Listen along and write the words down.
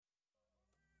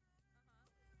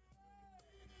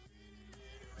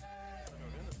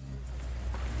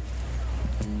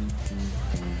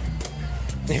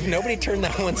If nobody turned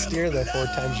that one steer the 4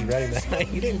 times you read him that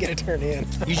night, you didn't get a turn in.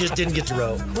 You just didn't get to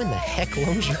row. Who in the heck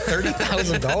loans you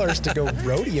 $30,000 to go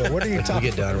rodeo? What are you talking about? We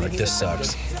get done, we're like, this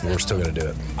sucks. We're still going to do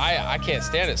it. I can't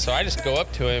stand it, so I just go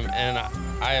up to him and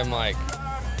I am like,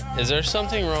 is there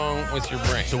something wrong with your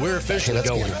brain? So we're officially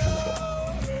going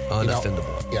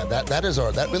unoffendable.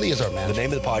 That really is our man. The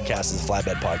name of the podcast is the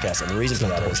Flatbed Podcast, and the reason for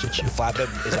that is the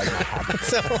flatbed is like my habit.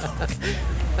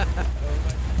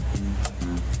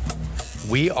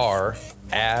 We are,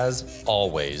 as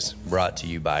always, brought to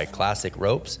you by Classic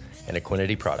Ropes and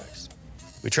Equinity Products.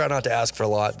 We try not to ask for a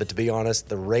lot, but to be honest,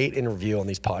 the rate and review on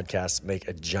these podcasts make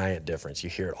a giant difference. You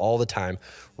hear it all the time,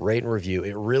 rate and review.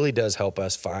 It really does help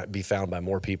us be found by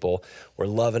more people. We're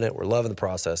loving it. We're loving the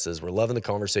processes. We're loving the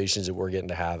conversations that we're getting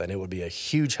to have, and it would be a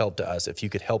huge help to us if you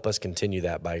could help us continue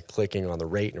that by clicking on the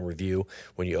rate and review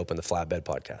when you open the Flatbed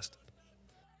Podcast.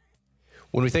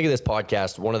 When we think of this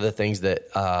podcast, one of the things that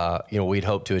we'd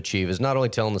hope to achieve is not only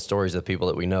telling the stories of the people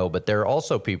that we know, but there are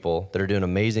also people that are doing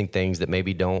amazing things that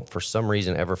maybe don't, for some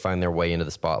reason, ever find their way into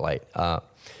the spotlight.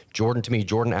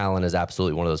 Jordan Allyn is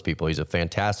absolutely one of those people. He's a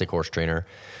fantastic horse trainer.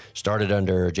 Started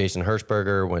under Jason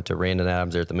Hershbeger, went to Randon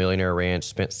Adams there at the Millionaire Ranch,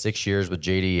 spent 6 years with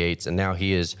Jd Yates, and now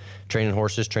he is training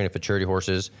horses, training futurity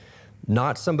horses.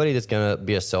 Not somebody that's going to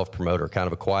be a self-promoter, kind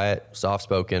of a quiet,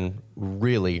 soft-spoken,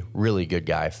 really, really good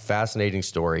guy. Fascinating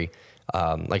story.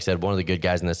 Like I said, one of the good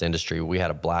guys in this industry. We had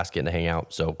a blast getting to hang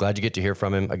out. So glad you get to hear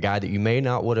from him. A guy that you may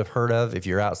not would have heard of if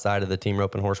you're outside of the team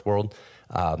rope and horse world.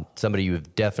 Somebody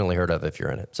you've definitely heard of if you're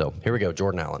in it. So here we go,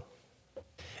 Jordan Allyn.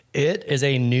 It is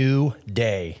a new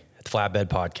day at the Flatbed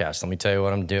Podcast. Let me tell you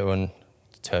what I'm doing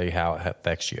to tell you how it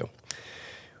affects you.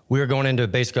 We are going into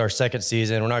basically our second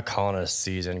season. We're not calling it a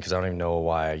season because I don't even know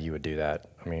why you would do that.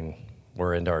 I mean,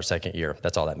 we're into our second year.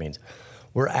 That's all that means.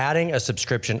 We're adding a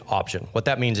subscription option. What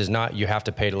that means is not you have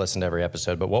to pay to listen to every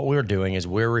episode, but what we're doing is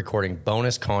we're recording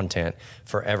bonus content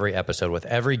for every episode. With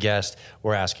every guest,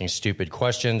 we're asking stupid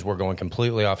questions. We're going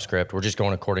completely off script. We're just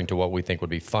going according to what we think would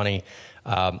be funny.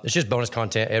 It's just bonus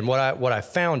content. And what I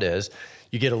found is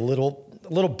you get a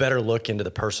little better look into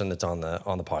the person that's on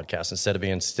the podcast instead of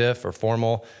being stiff or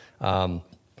formal.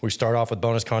 We start off with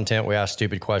bonus content. We ask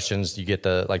stupid questions. You get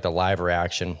the live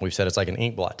reaction. We've said it's like an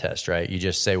ink blot test, right? You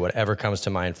just say whatever comes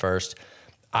to mind first.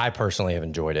 I personally have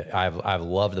enjoyed it. I've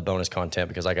loved the bonus content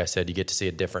because, like I said, you get to see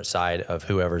a different side of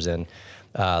whoever's in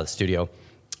the studio.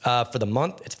 For the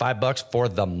month, it's $5 for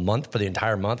the month, for the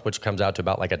entire month, which comes out to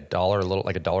about like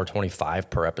 $1.25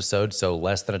 per episode. So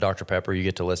less than a Dr. Pepper. You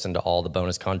get to listen to all the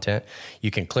bonus content.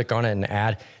 You can click on it and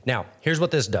add. Now, here's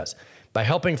what this does. By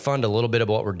helping fund a little bit of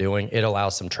what we're doing, it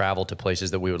allows some travel to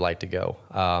places that we would like to go.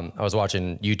 I was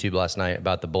watching YouTube last night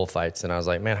about the bullfights, and I was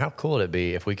like, man, how cool would it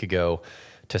be if we could go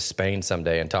to Spain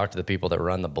someday and talk to the people that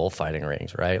run the bullfighting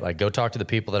rings, right? Like, go talk to the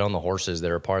people that own the horses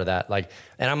that are part of that. Like,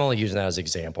 and I'm only using that as an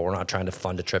example. We're not trying to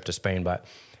fund a trip to Spain, but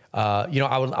I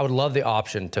would love the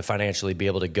option to financially be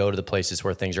able to go to the places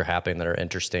where things are happening that are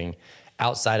interesting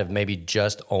outside of maybe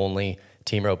just only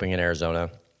team roping in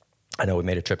Arizona. I know we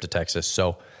made a trip to Texas,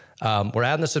 so we're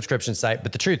adding the subscription site,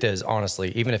 but the truth is,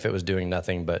 honestly, even if it was doing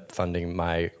nothing but funding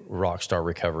my Rockstar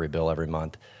recovery bill every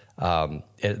month,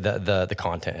 the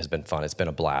content has been fun. It's been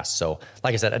a blast. So,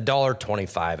 like I said,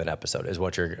 $1.25 an episode is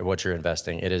what you're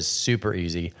investing. It is super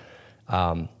easy,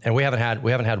 and we haven't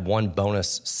had one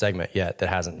bonus segment yet that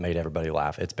hasn't made everybody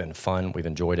laugh. It's been fun. We've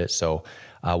enjoyed it. So,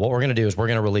 what we're going to do is we're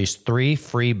going to release 3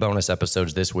 free bonus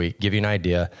episodes this week. Give you an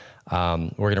idea. We're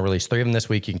going to release 3 of them this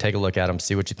week. You can take a look at them,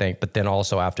 see what you think. But then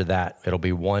also after that, it'll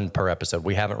be 1 per episode.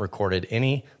 We haven't recorded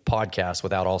any podcast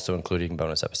without also including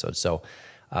bonus episodes. So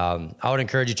I would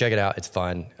encourage you to check it out. It's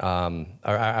fun.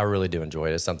 I really do enjoy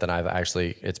it. It's something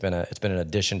it's been an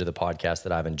addition to the podcast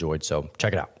that I've enjoyed. So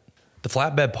check it out. The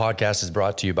Flatbed Podcast is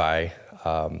brought to you by,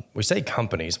 we say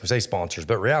companies, we say sponsors,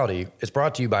 but in reality, it's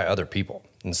brought to you by other people.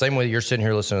 In the same way that you're sitting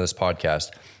here listening to this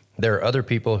podcast, there are other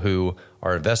people who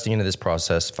are investing into this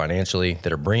process financially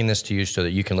that are bringing this to you so that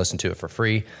you can listen to it for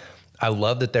free. I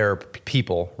love that there are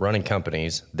people running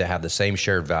companies that have the same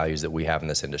shared values that we have in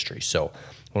this industry. So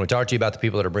when we talk to you about the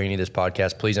people that are bringing you this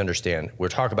podcast, please understand we're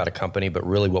talking about a company, but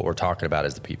really what we're talking about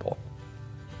is the people.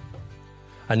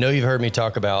 I know you've heard me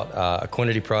talk about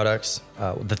Equinity products.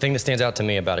 The thing that stands out to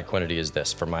me about Equinity is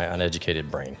this, for my uneducated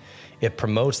brain. It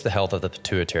promotes the health of the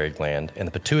pituitary gland, and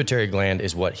the pituitary gland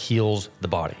is what heals the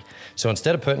body. So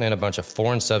instead of putting in a bunch of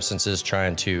foreign substances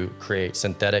trying to create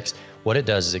synthetics, what it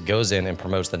does is it goes in and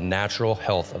promotes the natural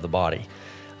health of the body.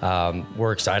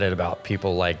 We're excited about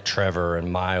people like Trevor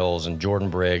and Miles and Jordan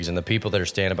Briggs and the people that are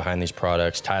standing behind these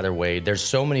products, Tyler Wade. There's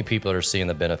so many people that are seeing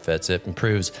the benefits. It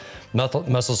improves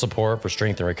muscle support for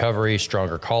strength and recovery,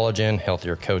 stronger collagen,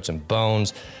 healthier coats and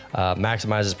bones,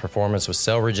 maximizes performance with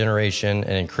cell regeneration,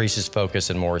 and increases focus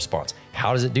and more response.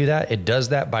 How does it do that? It does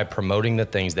that by promoting the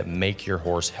things that make your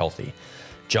horse healthy.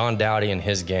 John Dowdy and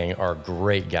his gang are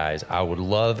great guys. I would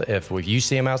love if you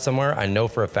see them out somewhere, I know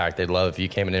for a fact they'd love if you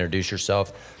came and introduced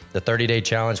yourself. The 30-day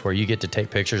challenge where you get to take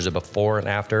pictures of before and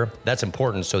after, that's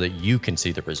important so that you can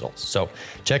see the results. So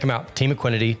check them out,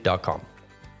 teamequinity.com.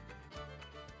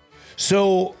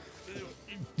 So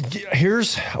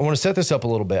I want to set this up a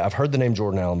little bit. I've heard the name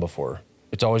Jordan Allyn before.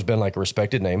 It's always been like a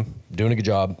respected name, doing a good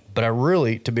job. But I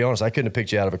really, to be honest, I couldn't have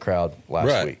picked you out of a crowd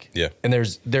last week. Yeah. And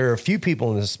there are a few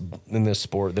people in this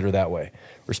sport that are that way.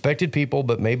 Respected people,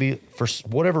 but maybe for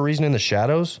whatever reason in the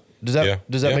shadows. Does that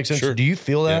make sense? Sure. Do you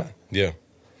feel that? Yeah.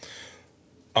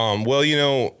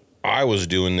 Well, I was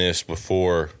doing this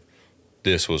before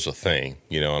this was a thing.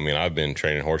 I've been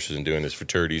training horses and doing this for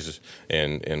fraternities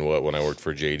and when I worked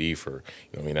for JD for,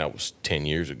 that was 10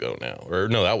 years ago now. Or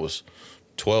no, that was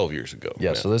 12 years ago.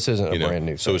 Yeah, so this isn't a brand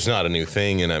new thing. So it's not a new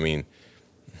thing. And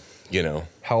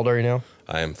How old are you now?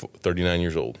 I am 39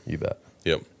 years old. You bet.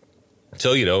 Yep.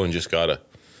 So, and just got to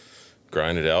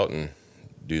grind it out and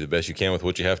do the best you can with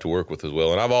what you have to work with as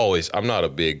well. And I'm not a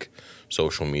big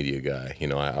social media guy.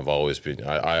 I've always been,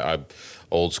 I'm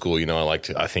old school.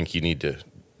 I think you need to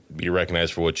be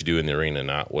recognized for what you do in the arena,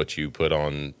 not what you put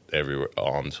on everywhere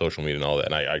on social media and all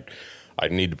that. And I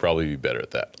need to probably be better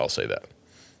at that. I'll say that.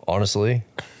 Honestly,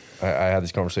 I had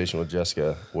this conversation with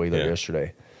Jessica Whaley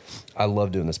yesterday. I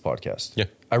love doing this podcast. Yeah.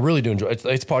 I really do enjoy it.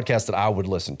 It's a podcast that I would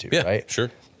listen to, right?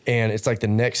 Sure. And it's like the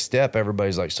next step,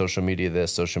 everybody's like social media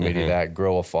this, social media that,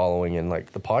 grow a following, and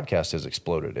like the podcast has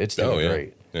exploded. It's doing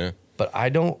great. Yeah. But I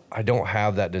don't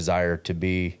have that desire to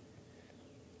be,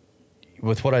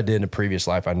 with what I did in a previous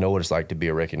life, I know what it's like to be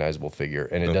a recognizable figure,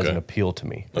 and it doesn't appeal to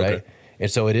me, right? Okay. And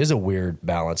so it is a weird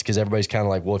balance because everybody's kind of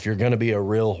like, well, if you're going to be a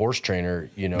real horse trainer,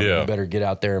 you better get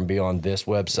out there and be on this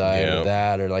website or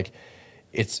that, or like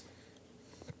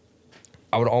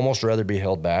I would almost rather be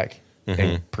held back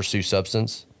and pursue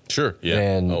substance. Sure. Yeah.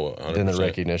 Than the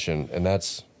recognition. And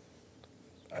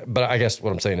but I guess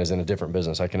what I'm saying is in a different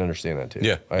business, I can understand that too.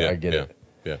 Yeah. I get it.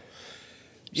 Yeah.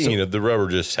 So, the rubber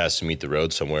just has to meet the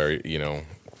road somewhere,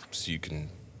 so you can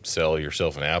sell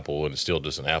yourself an apple and it's still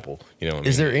just an apple.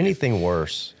 Is there anything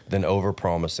worse than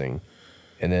over-promising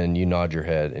and then you nod your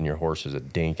head and your horse is a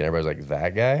dink and everybody's like,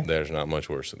 that guy? There's not much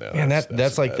worse than that. Man,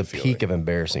 that's like the peak of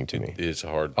embarrassing to me. It's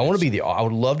hard. I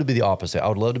would love to be the opposite. I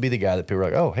would love to be the guy that people are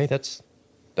like, oh, hey, that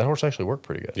horse actually worked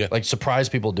pretty good. Yeah. Like surprise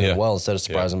people doing well instead of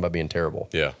surprising them by being terrible.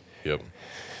 Yeah. Yep.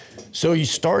 So you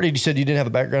said you didn't have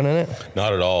a background in it?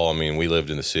 Not at all. We lived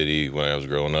in the city when I was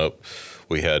growing up.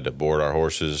 We had to board our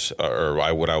horses,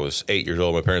 when I was 8 years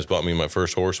old, my parents bought me my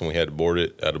first horse, and we had to board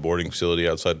it at a boarding facility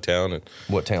outside of town. And,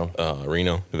 what town?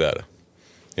 Reno, Nevada.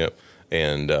 Yep.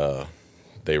 And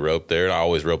they roped there. And I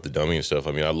always roped the dummy and stuff.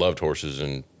 I loved horses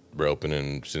and roping,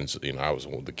 and since I was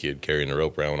the kid carrying the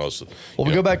rope around when I was. Well,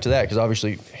 we go back to that because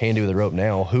obviously handy with the rope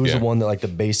now. Who's the one that like the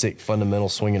basic fundamental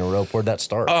swinging a rope? Where'd that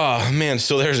start? Oh man,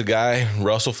 so there's a guy,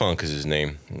 Russell Funk is his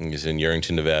name. He's in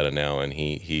Yerington, Nevada now, and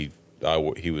he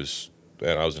was.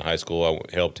 And I was in high school.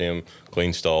 I helped him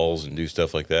clean stalls and do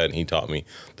stuff like that. And he taught me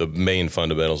the main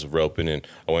fundamentals of roping. And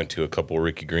I went to a couple of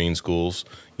Ricky Green schools,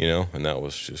 and that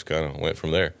was just kind of went from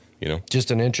there,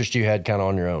 Just an interest you had kind of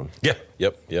on your own. Yeah.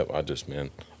 Yep. I just,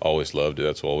 always loved it.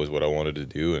 That's always what I wanted to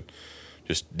do. And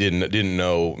just didn't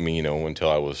know me,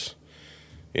 until I was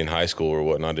in high school or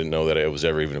whatnot. I didn't know that it was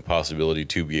ever even a possibility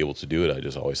to be able to do it. I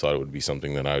just always thought it would be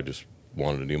something that I just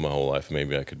wanted to do my whole life.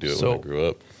 Maybe I could do it when I grew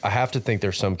up. I have to think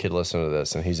there's some kid listening to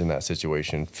this and he's in that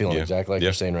situation, feeling exactly like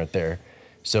you're saying right there.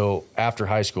 So after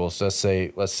high school, so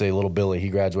let's say little Billy, he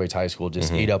graduates high school,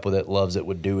 just eat up with it, loves it,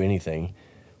 would do anything.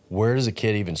 Where does a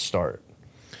kid even start?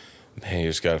 Man, you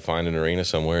just got to find an arena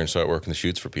somewhere and start working the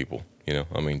chutes for people.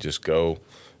 Just go.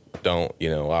 Don't.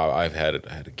 I had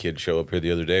a kid show up here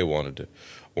the other day, wanted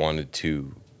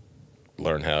to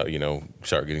learn how.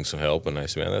 Start getting some help, and I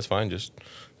said, man, that's fine. Just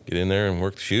get in there and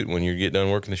work the chute. When you get done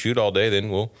working the chute all day, then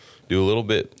we'll do a little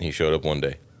bit. He showed up one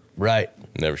day. Right.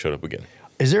 Never showed up again.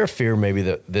 Is there a fear maybe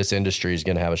that this industry is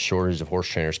going to have a shortage of horse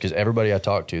trainers? Because everybody I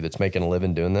talk to that's making a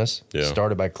living doing this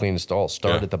started by cleaning stalls,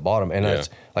 started at the bottom. And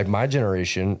it's like my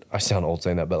generation, I sound old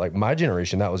saying that, but like my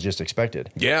generation, that was just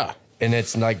expected. Yeah. And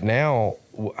it's like now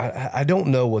I don't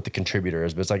know what the contributor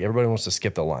is, but it's like everybody wants to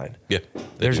skip the line. Yeah.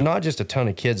 There's not just a ton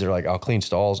of kids that are like, I'll clean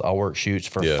stalls, I'll work shoots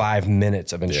for 5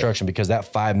 minutes of instruction because that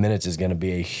 5 minutes is going to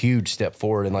be a huge step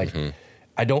forward. And like,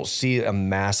 I don't see a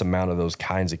mass amount of those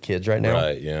kinds of kids right now.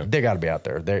 Right, yeah. They got to be out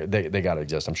there. They got to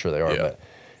exist. I'm sure they are. Yeah.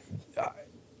 But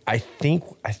I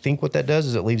think what that does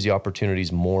is it leaves the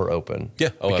opportunities more open. Yeah.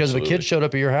 Oh, because absolutely. if a kid showed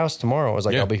up at your house tomorrow, I was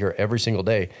like, Yeah. I'll be here every single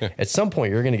day. Yeah. At some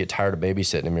point, you're going to get tired of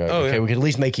babysitting and you're like, Oh, okay, yeah. we can at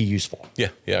least make you useful. Yeah,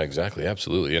 yeah, exactly,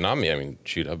 absolutely. And I mean,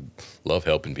 shoot, I love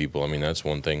helping people. I mean, that's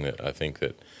one thing that I think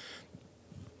that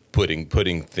putting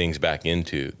things back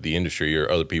into the industry or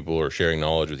other people or sharing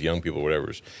knowledge with young people, or whatever,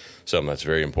 is something that's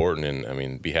very important. And I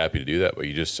mean, be happy to do that, but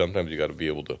sometimes you got to be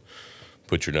able to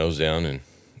put your nose down and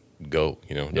go.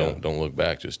 Don't look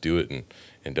back. Just do it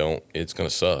and don't. It's gonna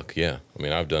suck. Yeah, I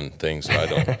mean, I've done things that I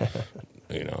don't.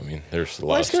 I mean, there's a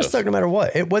lot It's of going to stuff. suck no matter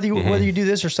what. Whether you do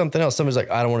this or something else, somebody's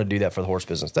like, I don't want to do that for the horse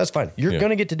business. That's fine. You're going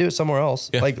to get to do it somewhere else.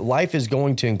 Yeah. Like life is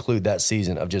going to include that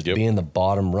season of just being the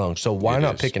bottom rung. So why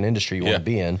not pick an industry you want to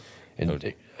be in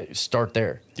and start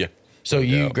there? Yeah. So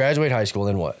you graduate high school,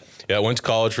 then what? Yeah, I went to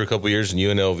college for a couple of years in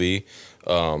UNLV.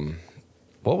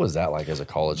 What was that like as a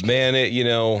college kid? Man,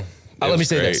 Let me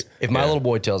say great. this. If my little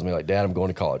boy tells me, like, Dad, I'm going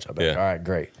to college, I'd be like, all right,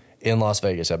 great. In Las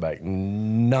Vegas, I'd be like,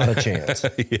 not a chance.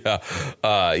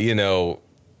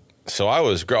 So I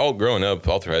was growing up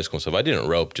all through high school and stuff. I didn't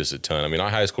rope just a ton. I mean, I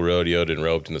high school rodeoed and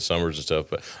roped in the summers and stuff,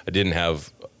 but I didn't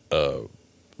have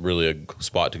really a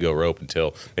spot to go rope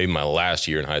until maybe my last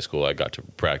year in high school. I got to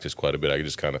practice quite a bit. I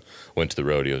just kind of went to the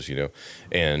rodeos,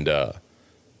 and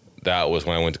that was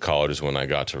when I went to college is when I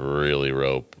got to really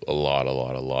rope a lot.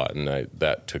 And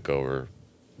that took over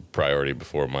priority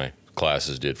before my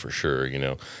classes did for sure,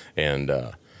 and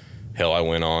hell, I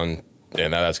went on,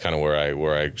 and that's kind of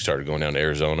where I started going down to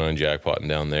Arizona and jackpotting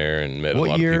down there and met a lot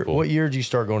of people. What year did you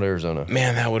start going to Arizona?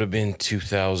 Man, that would have been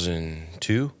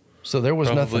 2002. So there was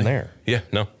nothing there. Yeah,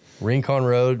 no. Rincon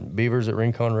Road, Beavers at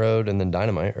Rincon Road, and then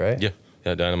Dynamite, right? Yeah,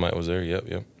 Dynamite was there.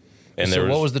 Yep. And so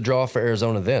what was the draw for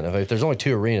Arizona then? If there's only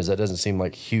 2 arenas, that doesn't seem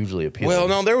like hugely appealing. Well,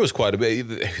 no, there was quite a bit.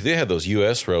 They had those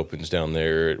U.S. ropings down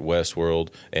there at Westworld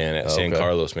and at San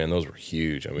Carlos, man. Those were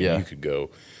huge. I mean, you could go,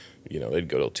 they'd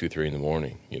go till 2, 3 in the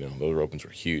morning. Those ropings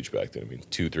were huge back then. I mean,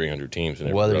 200-300 teams.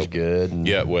 And weather's good.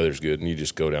 Yeah, weather's good. And you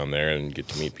just go down there and get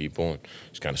to meet people and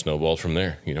just kind of snowballs from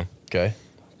there, Okay.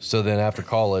 So then after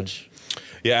college...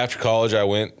 Yeah, after college, I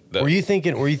went. Were you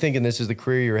thinking this is the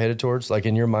career you're headed towards? Like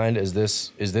in your mind, is this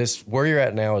where you're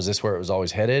at now? Is this where it was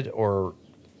always headed, or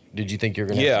did you think you're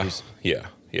going to? Yeah.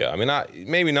 I mean,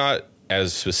 maybe not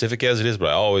as specific as it is, but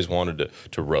I always wanted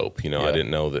to rope. I didn't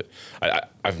know that.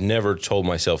 I've never told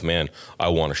myself, man, I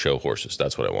want to show horses.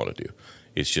 That's what I want to do.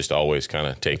 It's just always kind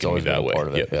of taken me that way.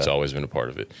 It's always been a part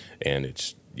of it, and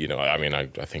it's. I mean, I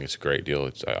think it's a great deal.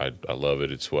 I love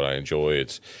it. It's what I enjoy.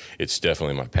 It's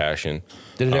definitely my passion.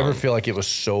 Did it ever feel like it was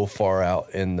so far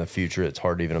out in the future it's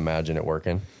hard to even imagine it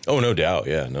working? Oh, no doubt.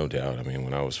 Yeah, no doubt. I mean,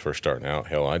 when I was first starting out,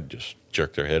 hell, I'd just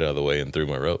jerk their head out of the way and threw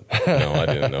my rope. I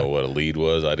didn't know what a lead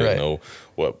was. I didn't know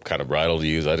what kind of bridle to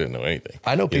use. I didn't know anything.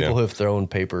 I know people who have thrown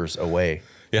papers away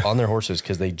on their horses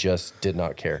because they just did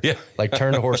not care. Yeah. Like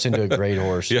turned a horse into a great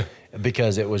horse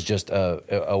because it was just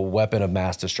a weapon of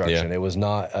mass destruction. Yeah. It was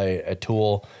not a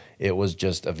tool. It was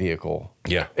just a vehicle.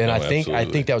 Yeah. And I think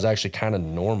absolutely. that was actually kind of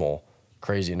normal,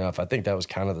 crazy enough. I think that was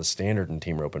kind of the standard in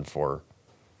team roping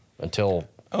until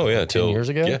 10 years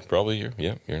ago? Yeah, probably.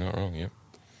 You're not wrong. Yeah.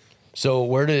 So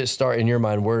where did it start in your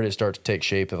mind? Where did it start to take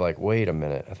shape of like, wait a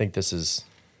minute, I think this is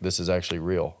actually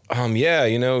real?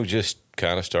 Just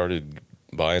kind of started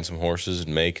buying some horses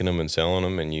and making them and selling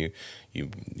them, and you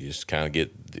just kind of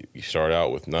you start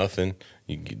out with nothing,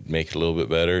 you make it a little bit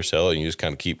better, sell it, and you just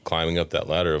kind of keep climbing up that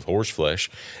ladder of horse flesh,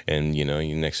 and you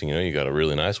next thing you know, you got a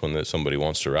really nice one that somebody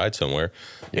wants to ride somewhere,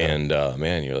 and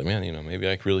man, you're like, man, maybe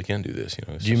I really can do this.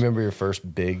 Do you remember your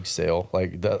first big sale?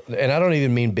 And I don't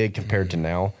even mean big compared to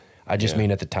now. I just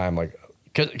mean at the time, like.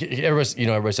 Because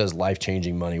everybody says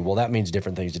life-changing money. Well, that means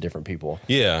different things to different people.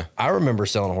 Yeah. I remember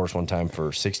selling a horse one time for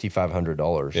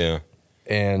 $6,500. Yeah.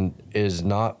 And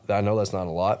I know that's not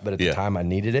a lot, but at the time I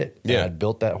needed it. Yeah. And I'd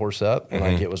built that horse up and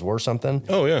like it was worth something.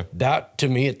 Oh, yeah. That, to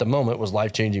me, at the moment, was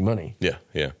life-changing money. Yeah,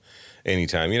 yeah.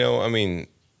 Anytime. I mean,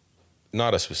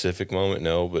 not a specific moment,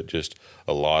 no, but just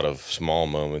a lot of small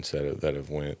moments that have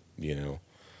went,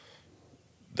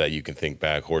 that you can think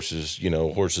back. Horses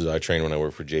I trained when I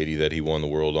worked for JD that he won the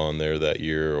world on there that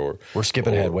year. Or we're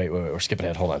skipping ahead. Wait. We're skipping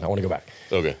ahead. Hold on. I want to go back.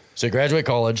 Okay. So you graduate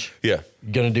college. Yeah.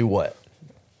 Gonna do what?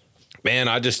 Man,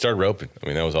 I just started roping. I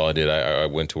mean, that was all I did. I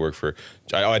went to work for.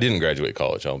 I didn't graduate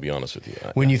college. I'll be honest with you.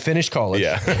 When you finished college,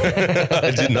 Yeah,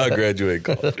 I did not graduate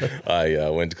college. I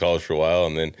went to college for a while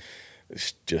and then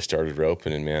just started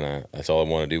roping. And man, that's all I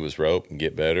wanted to do was rope and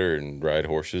get better and ride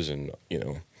horses and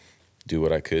do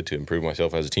what I could to improve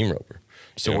myself as a team roper.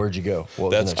 So where'd you go?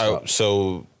 What was the next stop?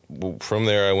 So from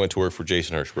there, I went to work for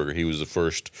Jason Hershbeger. He was the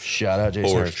first shout out Jason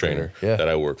horse Hershbeger. trainer that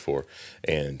I worked for,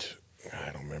 and I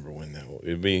don't remember when that was.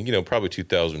 It'd be probably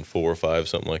 2004 or 5,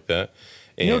 something like that.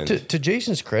 And to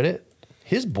Jason's credit,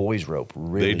 his boys rope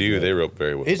really. they do. good. They rope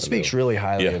very well. It speaks really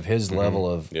highly of his level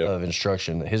of Yep.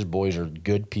 instruction. That his boys are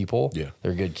good people. Yeah.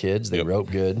 They're good kids. They Yep.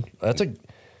 rope good. That's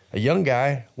a young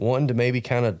guy wanting to maybe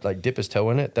kind of like dip his toe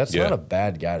in it. That's not a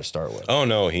bad guy to start with. Oh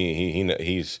no,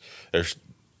 he's there's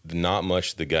not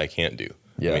much the guy can't do.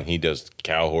 Yeah. I mean, he does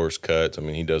cow horse cuts. I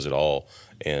mean, he does it all,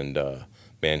 and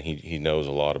man, he knows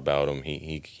a lot about them.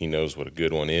 He knows what a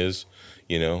good one is,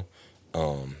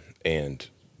 and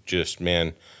just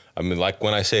man. I mean, like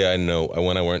when I say I know,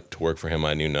 when I went to work for him,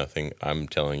 I knew nothing. I'm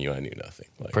telling you, I knew nothing.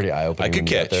 Like, Pretty eye-opening I could when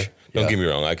you got catch. there. Don't Yeah. get me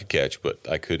wrong, I could catch, but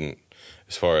I couldn't.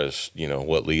 As far as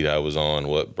what lead I was on,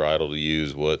 what bridle to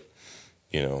use, what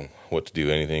to do,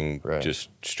 anything. Right. Just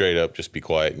straight up, just be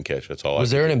quiet and catch. That's all.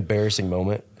 Was there an embarrassing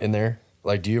moment in there?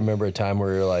 Like, do you remember a time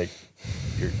where you're like,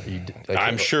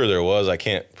 I'm sure there was. I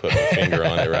can't put my finger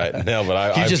on it right now, but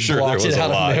I'm just sure there blocked was it a out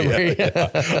of lot. memory.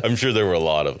 Yeah. I'm sure there were a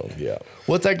lot of them. Yeah.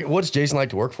 What's Jason like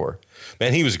to work for?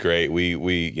 Man, he was great. We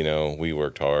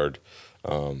worked hard,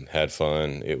 had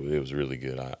fun. It was really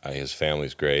good. His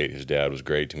family's great. His dad was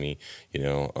great to me.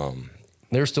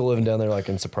 They're still living down there, like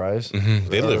in Surprise.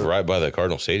 They live right by the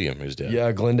Cardinal Stadium. His dad.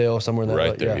 Yeah, Glendale, somewhere in that.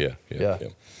 Right there. Yeah.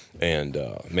 And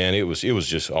man, it was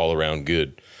just all around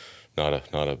good.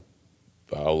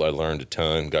 I learned a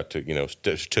ton. Got to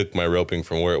took my roping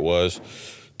from where it was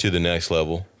to the next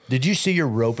level. Did you see your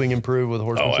roping improve with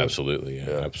horsemanship? Oh, absolutely, yeah,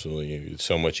 absolutely. It's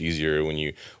so much easier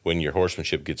when your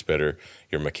horsemanship gets better.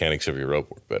 Your mechanics of your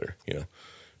rope work better.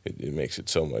 It makes it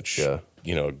so much. Yeah.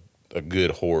 A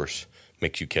good horse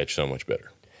makes you catch so much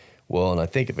better. Well, and I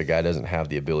think if a guy doesn't have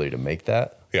the ability to make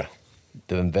that, Yeah,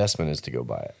 the investment is to go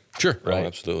buy it. sure, Right? Oh,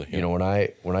 absolutely. Yeah.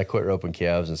 When I quit roping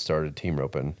calves and started team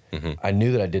roping, I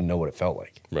knew that I didn't know what it felt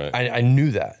like. Right. I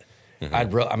knew that.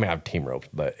 I've team roped,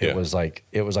 but it was like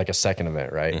a second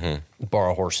event, right?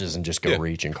 Borrow horses and just go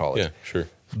reach in college. Yeah, sure.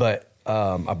 But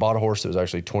I bought a horse that was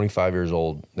actually 25 years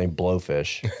old named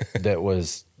Blowfish that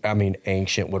was,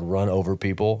 ancient, would run over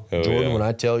people. Oh, Jordan, yeah. when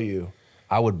I tell you,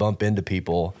 I would bump into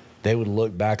people, they would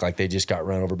look back like they just got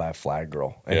run over by a flag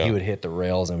girl. And Yeah. he would hit the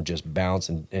rails and would just bounce.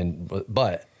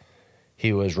 But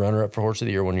he was runner-up for Horse of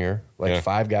the Year one year. Like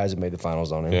 5 guys had made the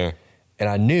finals on him. Yeah. And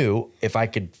I knew if I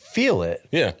could feel it,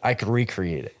 I could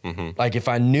recreate it. Like if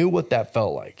I knew what that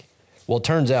felt like. Well, it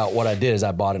turns out what I did is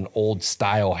I bought an old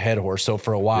style head horse. So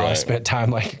for a while I spent time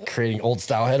like creating old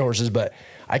style head horses, but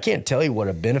I can't tell you what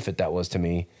a benefit that was to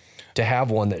me to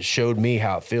have one that showed me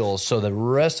how it feels. So the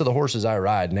rest of the horses I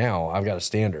ride now, I've got a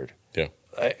standard. Yeah.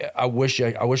 I wish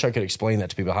I could explain that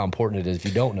to people, how important it is. If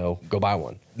you don't know, go buy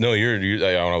one. No,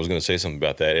 I was going to say something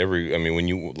about that. When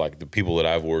you like the people that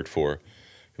I've worked for,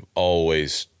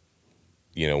 always,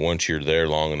 once you're there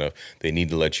long enough, they need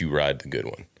to let you ride the good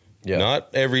one. Yeah. Not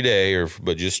every day,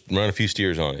 but just run a few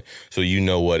steers on it so you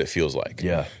know what it feels like.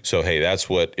 Yeah. So hey, that's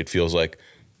what it feels like.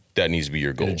 That needs to be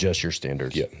your goal. And adjust your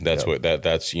standards. Yeah, that's what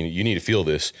that's you need to feel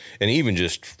this, and even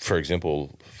just for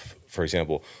example,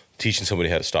 teaching somebody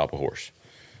how to stop a horse.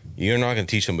 You're not going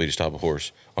to teach somebody to stop a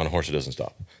horse on a horse that doesn't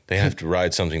stop. They have to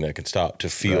ride something that can stop to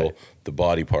feel the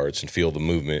body parts and feel the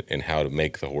movement and how to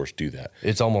make the horse do that.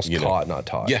 It's almost caught, not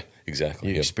taught. Yeah, exactly.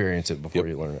 You experience it before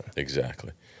you learn it.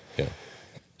 Exactly. Yeah.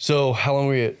 So how long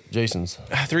were you at Jason's?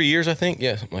 3 years, I think.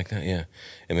 Yeah, something like that. Yeah.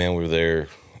 And man, we were there.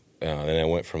 Then I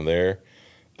went from there.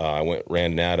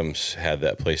 Randon Adams had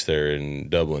that place there in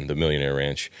Dublin, the Millionaire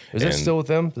Ranch. Is that still with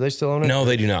them? Do they still own it? No,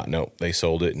 they do not. No, they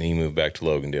sold it and he moved back to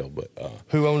Logandale. But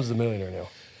Who owns the Millionaire now?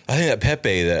 I think that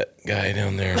Pepe, that guy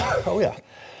down there. Oh, yeah.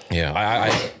 Yeah,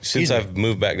 I since I've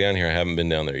moved back down here, I haven't been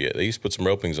down there yet. They used to put some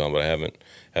ropings on, but I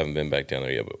haven't been back down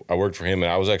there yet. But I worked for him,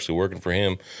 and I was actually working for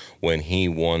him when he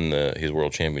won his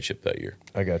world championship that year.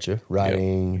 I got you.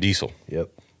 Riding. Diesel. Yep.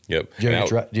 Yep. Do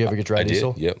you ever get to ride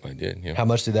Diesel? Yep, I did. Yeah. How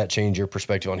much did that change your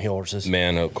perspective on heel horses?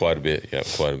 Man, quite a bit. Yeah,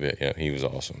 quite a bit. Yeah, he was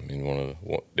awesome. I mean,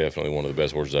 definitely one of the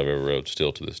best horses I've ever rode,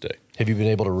 still to this day. Have you been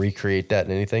able to recreate that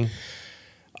in anything?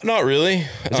 Not really.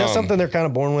 Is that something they're kind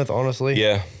of born with, honestly?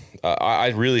 Yeah. I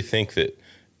really think that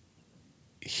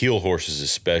heel horses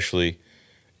especially,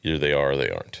 either they are or they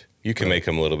aren't. You can make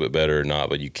them a little bit better or not,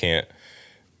 but you can't.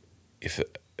 If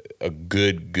a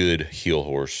good heel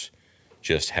horse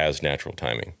just has natural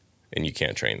timing, and you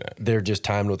can't train that. They're just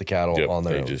timed with the cattle on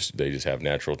their own. They just have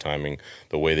natural timing.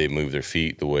 The way they move their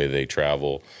feet, the way they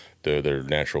travel, their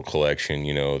natural collection.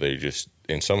 You know, they just,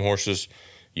 and some horses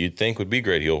you'd think would be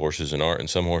great heel horses in art, and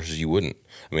some horses you wouldn't.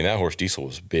 I mean, that horse Diesel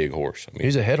was a big horse. I mean,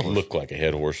 he's a head horse. Looked like a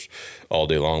head horse all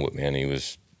day long, but man, he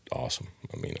was awesome.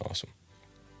 I mean, awesome.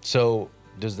 So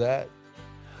does that?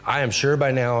 I am sure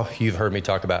by now you've heard me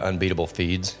talk about Unbeatable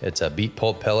Feeds. It's a beet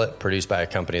pulp pellet produced by a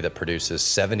company that produces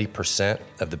 70%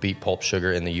 of the beet pulp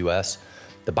sugar in the U.S.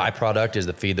 The byproduct is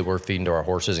the feed that we're feeding to our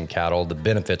horses and cattle. The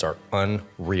benefits are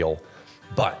unreal,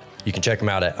 but you can check them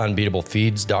out at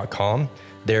unbeatablefeeds.com.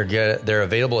 They're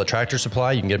available at Tractor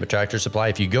Supply. You can get them at Tractor Supply.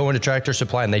 If you go into Tractor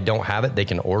Supply and they don't have it, they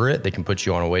can order it. They can put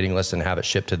you on a waiting list and have it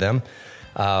shipped to them.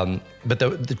 But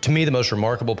to me, the most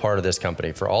remarkable part of this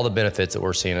company, for all the benefits that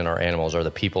we're seeing in our animals, are the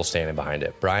people standing behind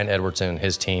it. Brian Edwardson,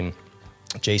 his team,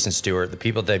 Jason Stewart, the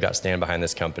people that they've got standing behind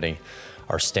this company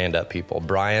are stand-up people.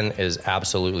 Brian is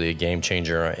absolutely a game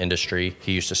changer in our industry.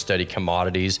 He used to study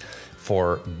commodities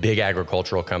for big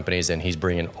agricultural companies, and he's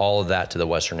bringing all of that to the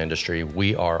Western industry.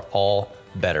 We are all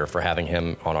better for having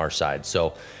him on our side.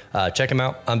 So check him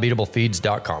out,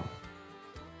 unbeatablefeeds.com.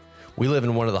 We live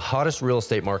in one of the hottest real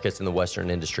estate markets in the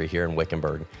Western industry here in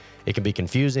Wickenburg. It can be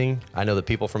confusing. I know that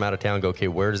people from out of town go, okay,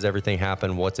 where does everything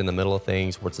happen? What's in the middle of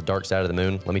things? What's the dark side of the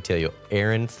moon? Let me tell you,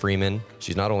 Erin Freeman,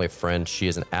 she's not only a friend, she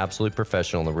is an absolute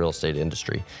professional in the real estate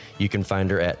industry. You can find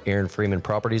her at Erin Freeman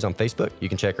Properties on Facebook. You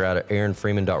can check her out at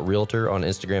erinfreeman.realtor on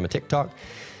Instagram and TikTok.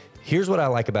 Here's what I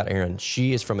like about Erin.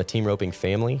 She is from a team roping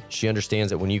family. She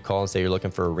understands that when you call and say you're looking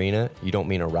for arena, you don't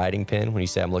mean a riding pen. When you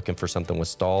say I'm looking for something with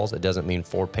stalls, it doesn't mean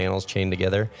 4 panels chained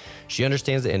together. She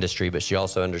understands the industry, but she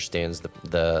also understands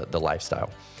the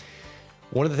lifestyle.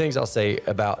 One of the things I'll say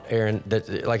about Erin,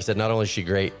 that, like I said, not only is she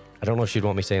great, I don't know if she'd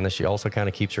want me saying this, she also kind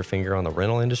of keeps her finger on the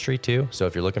rental industry too. So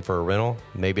if you're looking for a rental,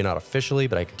 maybe not officially,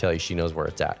 but I can tell you she knows where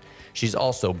it's at. She's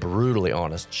also brutally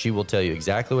honest. She will tell you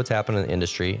exactly what's happening in the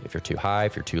industry. If you're too high,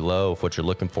 if you're too low, if what you're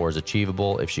looking for is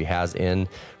achievable, if she has in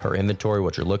her inventory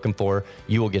what you're looking for,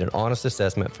 you will get an honest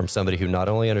assessment from somebody who not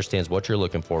only understands what you're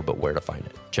looking for, but where to find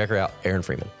it. Check her out, Erin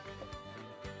Freeman.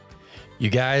 You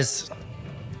guys,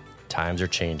 times are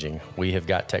changing. We have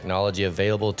got technology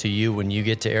available to you. When you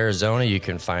get to Arizona, you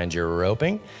can find your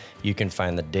roping. You can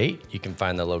find the date. You can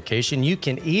find the location. You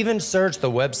can even search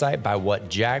the website by what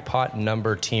jackpot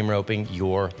number team roping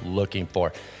you're looking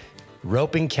for.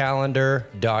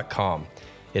 Ropingcalendar.com.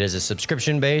 It is a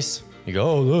subscription base. You go,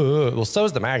 oh, well, so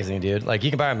is the magazine, dude. Like, you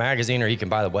can buy a magazine or you can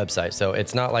buy the website. So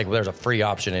it's not like there's a free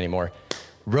option anymore.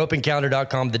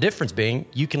 Ropingcalendar.com. The difference being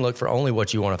you can look for only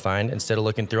what you want to find instead of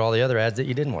looking through all the other ads that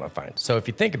you didn't want to find. So if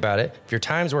you think about it, if your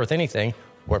time's worth anything,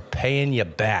 we're paying you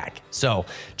back. So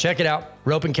check it out,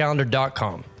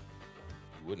 ropingcalendar.com.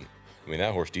 You wouldn't. I mean,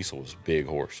 that horse Diesel was a big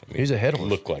horse. I mean, he's a head horse.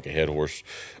 Looked like a head horse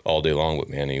all day long, but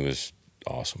man, he was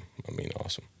awesome. I mean,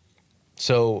 awesome.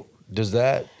 So is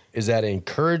that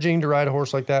encouraging to ride a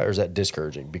horse like that, or is that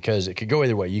discouraging? Because it could go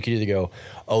either way. You could either go,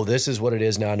 oh, this is what it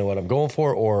is, now I know what I'm going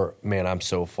for, or man, I'm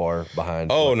so far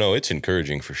behind. Oh, no, it's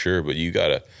encouraging for sure, but you've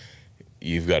got to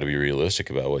be realistic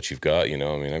about what you've got. You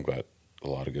know, I mean, I've got a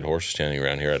lot of good horses standing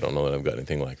around here. I don't know that I've got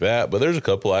anything like that, but there's a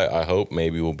couple I hope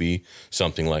maybe will be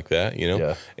something like that, you know?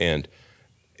 Yeah. And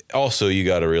also you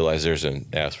got to realize there's an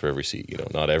ass for every seat, you know?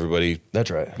 Not everybody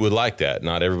That's right. would like that.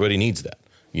 Not everybody needs that,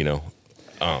 you know?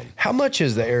 How much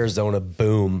is the Arizona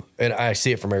boom? And I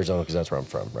see it from Arizona because that's where I'm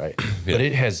from, right? Yeah. But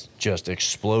it has just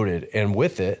exploded. And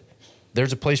with it,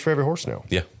 there's a place for every horse now.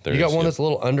 Yeah. You got one that's a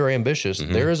little under ambitious.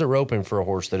 Mm-hmm. There is a roping for a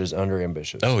horse that is under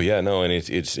ambitious. Oh yeah, no. And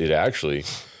it actually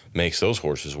makes those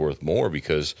horses worth more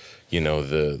because, you know,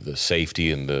 the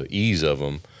safety and the ease of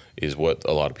them is what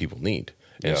a lot of people need.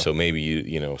 And so maybe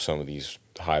you know, some of these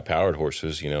high powered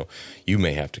horses, you know, you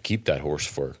may have to keep that horse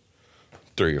for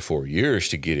 3 or 4 years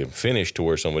to get him finished to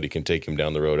where somebody can take him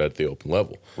down the road at the open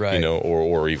level, right? You know,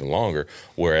 or even longer.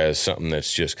 Whereas something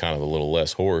that's just kind of a little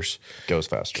less horse goes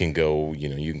faster, can go, you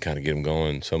know, you can kind of get him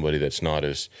going. Somebody that's not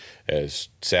as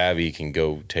savvy can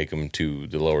go take them to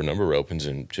the lower number ropings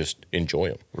and just enjoy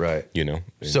them, right? You know.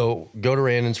 So go to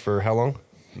Randon's for how long?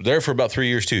 There for about 3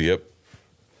 years too. Yep.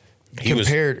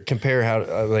 Compare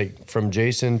how like from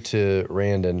Jason to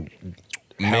Randon.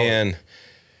 Man.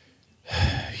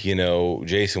 You know,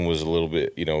 Jason was a little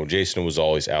bit, you know, Jason was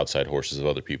always outside horses of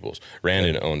other people's.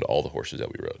 Randon owned all the horses that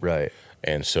we rode. Right.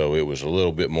 And so it was a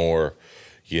little bit more,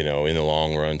 you know, in the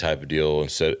long run type of deal.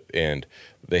 And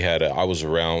they had, I was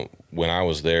around, when I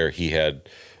was there, he had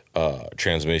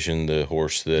Transmission, the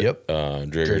horse that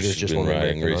Drigger's just been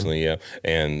riding recently. Yeah.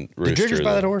 And Rooster. Did Driggers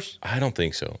buy that horse? I don't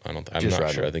think so. I'm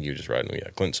not sure. I think he was just riding him.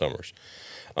 Yeah. Clint Summers.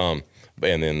 And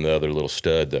then the other little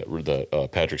stud that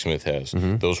Patrick Smith has,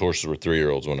 those horses were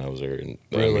 3-year-olds when I was there. And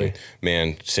really? I mean,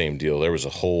 man, same deal. There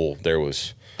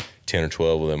was 10 or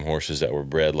 12 of them horses that were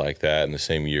bred like that in the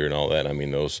same year and all that. I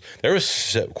mean, there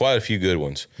was quite a few good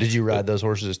ones. Did you ride those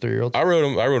horses as 3-year-olds? I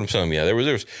rode them some. Yeah, there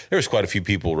was quite a few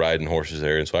people riding horses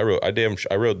there, and so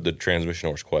I rode the transmission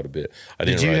horse quite a bit.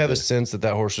 Did you have a sense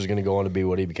that horse was going to go on to be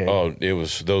what he became? Oh, it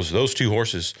was those two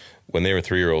horses when they were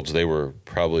 3-year-olds. They were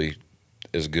probably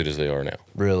as good as they are now.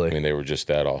 Really? I mean, they were just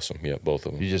that awesome. Yeah, both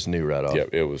of them. You just knew right off. Yeah,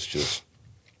 it was just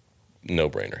no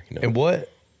brainer. And what?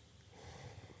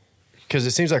 Because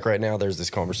it seems like right now there's this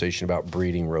conversation about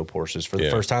breeding rope horses for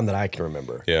the first time that I can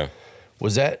remember. Yeah.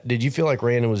 Did you feel like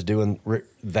Randon was doing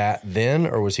that then,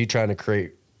 or was he trying to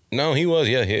create? No, he was.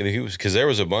 Yeah, he was, because there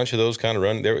was a bunch of those kind of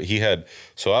running there. He had,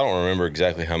 so I don't remember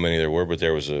exactly how many there were, but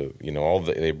there was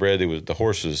they bred. It was the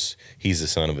horses. He's the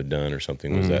son of a dun or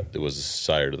something. It was the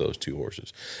sire to those two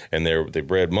horses, and they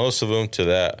bred most of them to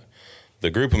that. The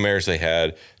group of mares they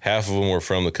had, half of them were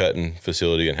from the cutting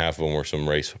facility and half of them were some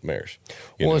race mares.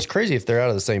 Well, it's crazy if they're out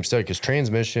of the same stud, because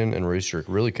transmission and rooster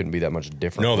really couldn't be that much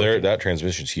different. No, that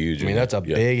transmission's huge. I mean, that's a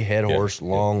big head horse,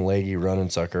 long, leggy,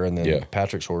 running sucker, and then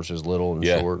Patrick's horse is little and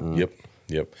short. And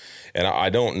Yep. And I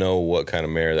don't know what kind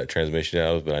of mare that transmission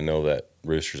was, but I know that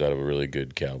rooster's out of a really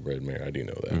good cow-bred mare. I do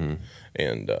know that.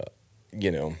 And,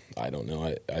 I don't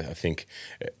know. I think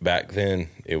back then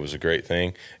it was a great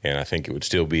thing, and I think it would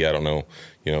still be. I don't know,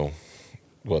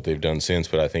 what they've done since,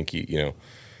 but I think, I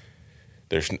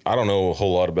don't know a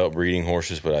whole lot about breeding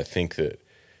horses, but I think that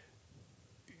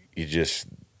you just,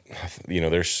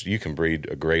 you can breed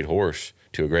a great horse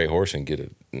to a great horse and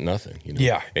get nothing.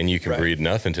 Yeah. And you can breed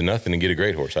nothing to nothing and get a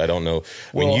great horse. I don't know.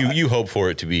 You hope for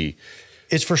it to be.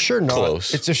 It's for sure not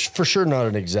close. It's for sure not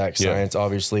an exact science,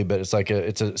 obviously, but it's like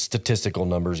it's a statistical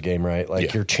numbers game, right?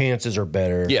 Like your chances are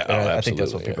better. Yeah, I think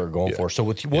that's what people are going for. So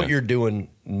with what you're doing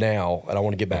now, and I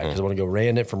want to get back because I want to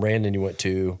go from Randon you went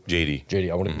to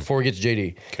JD. I want to before we get to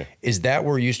JD. Okay. Is that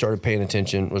where you started paying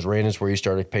attention? Was Randon's where you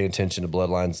started paying attention to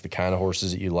bloodlines, the kind of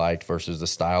horses that you liked versus the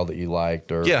style that you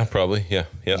liked? Or yeah, probably. Yeah.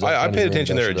 I paid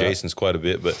attention there at Jason's quite a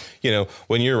bit, but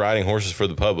when you're riding horses for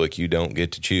the public, you don't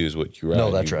get to choose what you ride. No,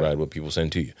 that's you right. ride what people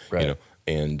send to you. Right.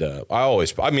 And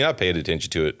I paid attention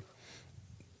to it,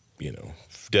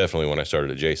 definitely when I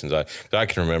started at Jason's. I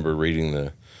can remember reading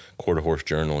the Quarter Horse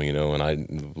Journal,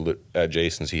 and at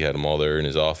Jason's, he had them all there in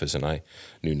his office, and I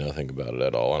knew nothing about it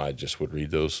at all. And I just would read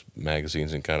those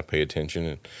magazines and kind of pay attention.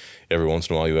 And every once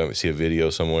in a while, you might see a video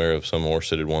somewhere of some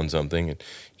horse that had won something, and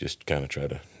just kind of try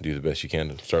to do the best you can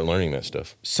to start learning that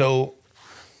stuff. So,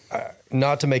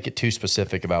 not to make it too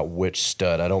specific about which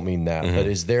stud, I don't mean that, but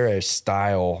is there a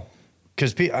style?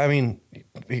 Because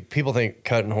people think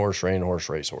cutting horse, reining horse,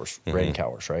 racehorse, reining cow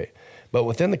horse, right? But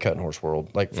within the cutting horse world,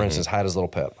 like for instance, High as Little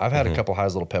Pep. I've had a couple High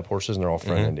as Little Pep horses, and they're all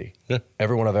front endy. Yeah.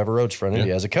 Everyone I've ever rode's front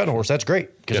endy. As a cutting horse, that's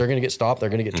great because they're going to get stopped, they're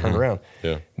going to get turned around.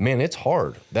 Yeah. Man, it's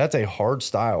hard. That's a hard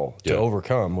style to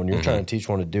overcome when you're trying to teach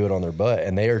one to do it on their butt,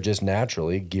 and they are just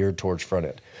naturally geared towards front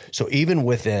end. So even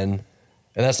within,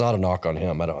 and that's not a knock on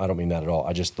him. I don't mean that at all.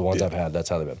 The ones I've had, that's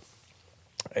how they've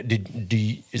been.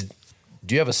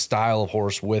 Do you have a style of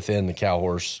horse within the cow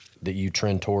horse that you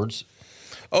trend towards?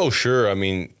 Oh, sure. I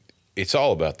mean, it's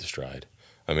all about the stride.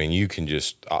 I mean, you can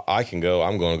just, I'm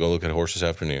going to go look at a horse this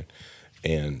afternoon,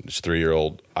 and it's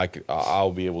 3-year-old.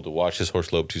 I'll be able to watch this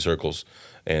horse lope 2 circles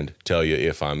and tell you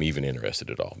if I'm even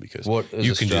interested at all, because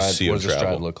you can just see him travel. What does the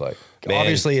stride look like? Man,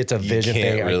 obviously, it's a vision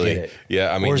thing. Really, I get it.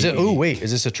 Yeah, I mean, or is it? Oh, wait,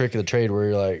 is this a trick of the trade where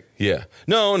you're like? Yeah,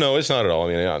 no, it's not at all.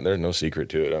 I mean, there's no secret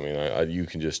to it. I mean, you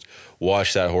can just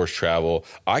watch that horse travel.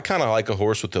 I kind of like a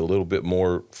horse with a little bit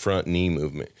more front knee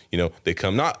movement. They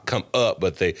not come up,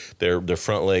 but their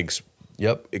front legs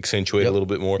accentuate a little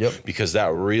bit more, because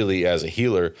that really, as a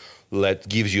heeler,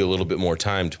 gives you a little bit more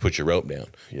time to put your rope down.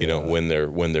 When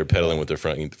they're pedaling with their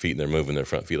front feet and they're moving their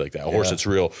front feet like that. A horse that's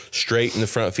real straight in the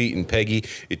front feet and peggy,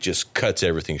 it just cuts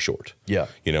everything short. Yeah.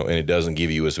 And it doesn't give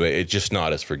you it's just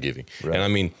not as forgiving. Right. And I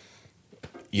mean,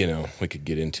 we could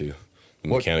get into the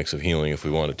mechanics of healing if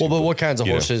we wanted to. Well, but what kinds of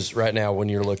horses right now when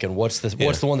you're looking? What's the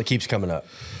one that keeps coming up?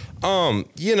 All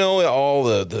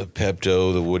the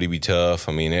Pepto, the Would He Be Tough.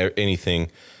 I mean,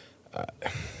 anything.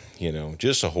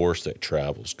 Just a horse that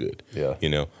travels good. Yeah.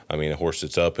 I mean, a horse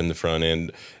that's up in the front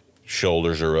end,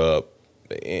 shoulders are up,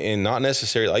 and not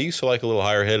necessarily. I used to like a little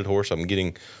higher headed horse. I'm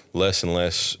getting less and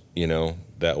less.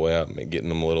 That way I'm getting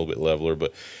them a little bit leveler.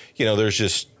 But there's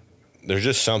just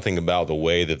something about the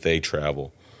way that they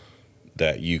travel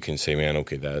that you can say, man,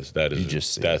 okay,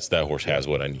 that horse has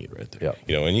what I need right there.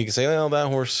 Yeah. And you can say, well, that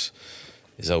horse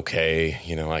is okay.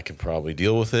 I can probably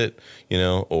deal with it.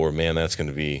 Or man, that's going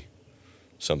to be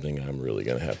something I'm really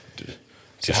going to have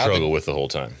to struggle with the whole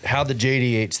time. How'd the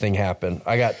Jd Yates thing happen?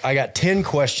 I got 10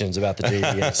 questions about the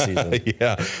Jd Yates season.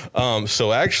 Yeah.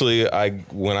 So actually,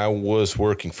 when I was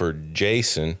working for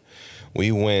Jason,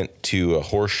 we went to a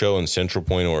horse show in Central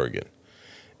Point, Oregon,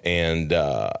 and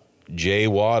Jay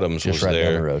Wadhams was right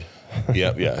there. Down the road.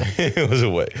 Yeah, it was a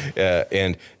way.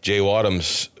 And Jay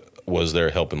Wadhams was there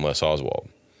helping Les Oswald.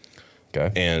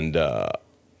 Okay. And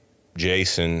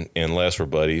Jason and Les were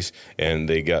buddies, and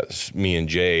they got me and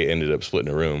Jay ended up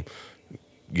splitting a room,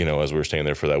 as we were staying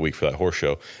there for that week for that horse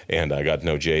show. And I got to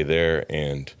know Jay there,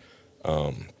 and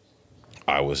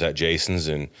I was at Jason's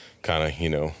and kind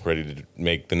of, ready to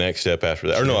make the next step after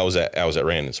that. Or no, I was at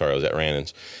Randon. Sorry, I was at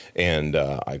Randon's, and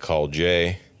I called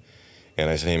Jay, and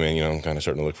I said, "Hey man, I'm kind of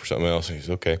starting to look for something else." And he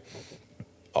said, "Okay,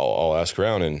 I'll ask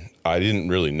around." And I didn't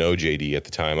really know JD at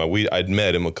the time. I'd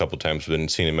met him a couple times, but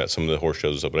seen him at some of the horse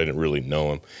shows and stuff, but I didn't really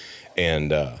know him.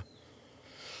 And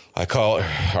I called.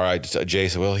 All right, Jay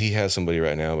said, "Well, he has somebody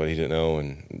right now, but he didn't know."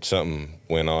 And something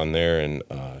went on there, and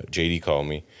JD called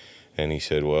me, and he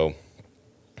said, "Well,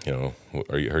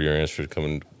 are you interested in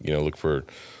coming? Look for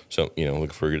some,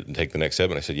 look for you to take the next step."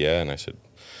 And I said, "Yeah." And I said,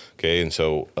 "Okay." And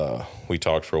so we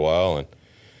talked for a while, and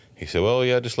he said, "Well,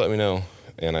 yeah, just let me know."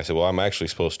 And I said, "Well, I'm actually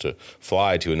supposed to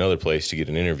fly to another place to get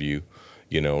an interview,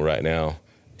 right now."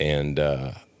 And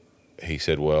he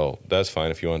said, "Well, that's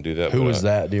fine if you want to do that." Who was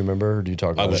that? Do you remember? Or do you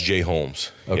talk about I was Jay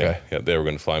Holmes. Okay. Yeah, they were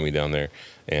going to fly me down there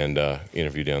and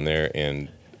interview down there. And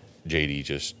JD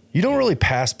just... You don't really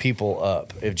pass people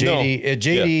up. If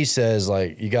JD says,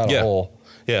 like, you got a hole,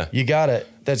 you got it.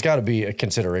 That's got to be a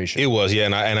consideration. It was, yeah,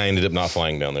 and I ended up not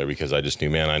flying down there because I just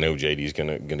knew, man, I know JD's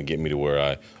gonna get me to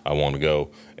where I want to go,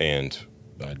 and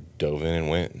I dove in and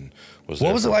went and was there.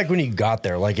 What was it like when you got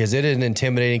there? Like, is it an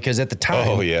intimidating? Because at the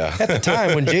time, at the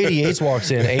time when Jd Yates walks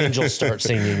in, angels start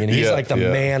singing, and he's like the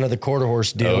man of the quarter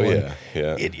horse deal. Oh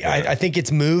I think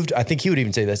it's moved. I think he would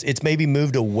even say this. It's maybe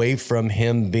moved away from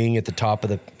him being at the top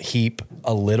of the heap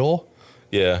a little.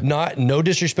 Yeah. No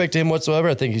disrespect to him whatsoever.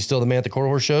 I think he's still the man at the quarter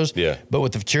horse shows. Yeah. But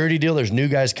with the futurity deal, there's new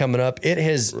guys coming up. It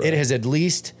has at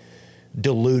least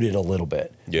diluted a little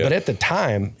bit. Yeah. But at the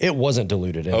time, it wasn't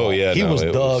diluted at all. He was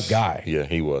the guy. Yeah,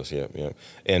 he was. Yeah.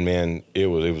 And man, it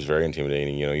was very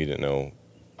intimidating. You didn't know.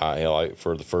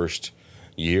 For the first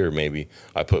year, maybe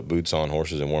I put boots on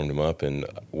horses and warmed them up. And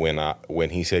when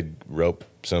he said rope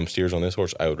some steers on this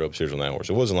horse, I would rope steers on that horse.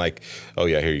 It wasn't like, oh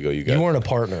yeah, here you go, you got. You weren't a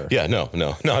partner. Yeah, no,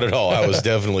 not at all. I was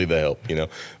definitely the help. We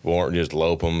weren't just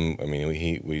lope them. I mean,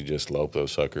 we just lope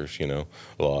those suckers. A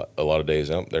lot of days.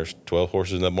 There's 12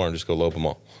 horses in that barn. Just go lope them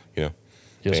all.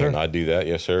 Yes, sir. And I'd do that,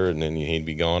 yes, sir. And then he'd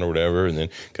be gone or whatever, and then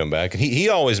come back. And he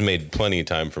always made plenty of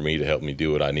time for me to help me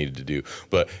do what I needed to do.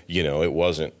 But it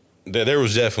wasn't. There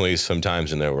was definitely some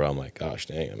times in there where I'm like, gosh,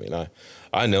 dang. I mean,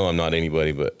 I know I'm not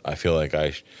anybody, but I feel like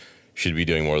I should be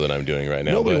doing more than I'm doing right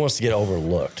now. Nobody wants to get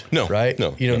overlooked. No. Right?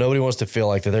 No. Nobody wants to feel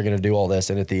like that they're going to do all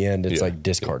this, and at the end, it's like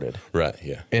discarded. Right,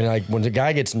 yeah. And like when the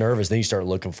guy gets nervous, then you start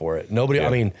looking for it. Nobody ought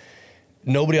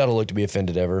to look to be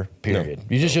offended ever, period. No.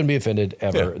 You just shouldn't be offended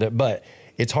ever. Yeah. But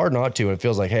it's hard not to, and it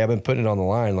feels like, hey, I've been putting it on the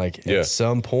line. Like at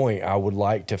some point, I would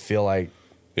like to feel like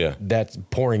that's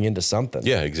pouring into something.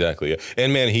 Yeah, exactly. Yeah.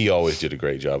 And man, he always did a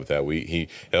great job with that.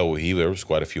 There was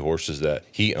quite a few horses that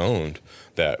he owned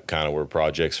that kind of were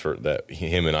projects that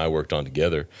him and I worked on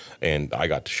together, and I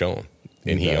got to show him.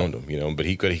 And he owned them, but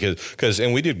he could,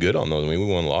 and we did good on those. I mean, we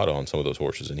won a lot on some of those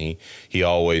horses, and he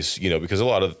always, because a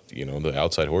lot of, the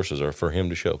outside horses are for him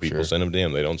to show. People send them to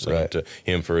him. They don't send them to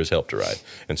him for his help to ride.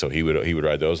 And so he would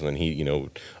ride those, and then he,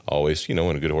 always,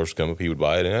 when a good horse would come up, he would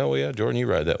buy it, and, oh, yeah, Jordan, you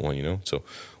ride that one, So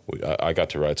I got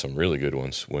to ride some really good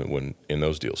ones when in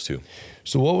those deals, too.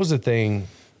 So what was the thing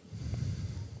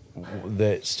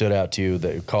that stood out to you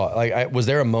that caught, was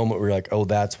there a moment where you're like, oh,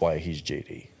 that's why he's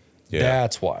JD? Yeah.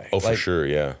 That's why. Oh, for sure,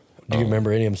 yeah. Do you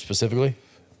remember any of them specifically?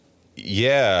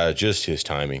 Yeah, just his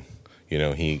timing.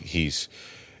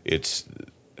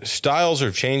 Styles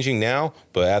are changing now,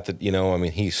 but at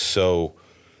the, he's so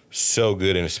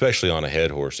good, and especially on a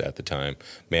head horse at the time.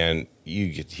 Man,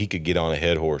 he could get on a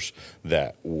head horse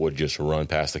that would just run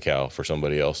past the cow for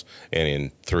somebody else, and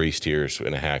in 3 steers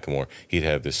and a hackamore, he'd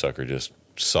have this sucker just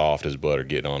soft as butter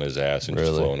getting on his ass and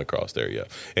just flowing across there, yeah.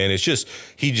 And it's just,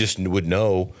 he just would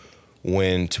know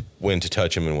when to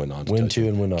touch him and when not to touch him.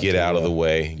 And when not Get out of the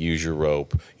way, use your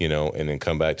rope, and then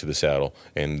come back to the saddle.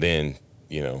 And then,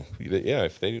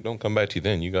 if they don't come back to you,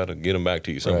 then you got to get them back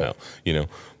to you somehow,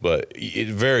 But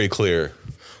it's very clear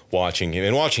watching him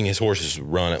and watching his horses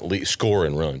run, at least score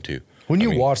and run too. When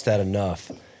you watch that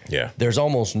enough, yeah, there's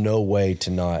almost no way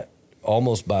to not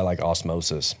almost by like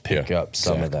osmosis pick up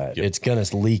some of that. Yep. It's going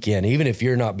to leak in. Even if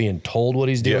you're not being told what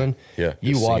he's doing,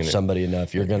 you watch somebody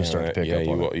enough, you're going to start to pick up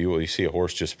on it. You see a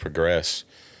horse just progress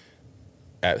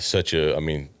at such a, I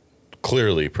mean,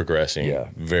 clearly progressing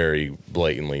very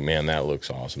blatantly. Man, that looks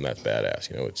awesome. That's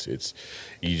badass. You know, it's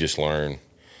you just learn.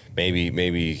 Maybe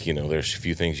you know, there's a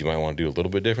few things you might want to do a little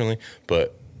bit differently,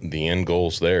 but the end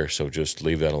goal's there. So just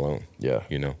leave that alone. Yeah,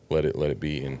 you know, let it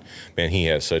be. And man, he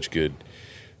has such good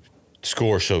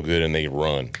score, so good, and they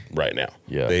run right now.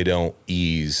 Yeah, they don't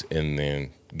ease and then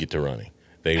get to running.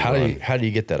 How do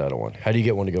you get that out of one? How do you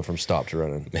get one to go from stop to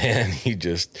running? Man, you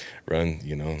just run,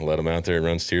 you know, let them out there and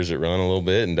run steers that run a little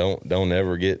bit, and don't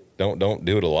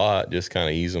do it a lot. Just kind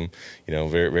of ease them, you know,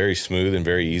 very, very smooth and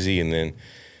very easy. And then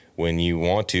when you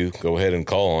want to, go ahead and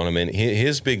call on them. And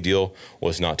his big deal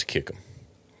was not to kick them.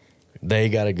 They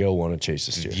got to go want to chase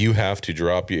the steer. You have to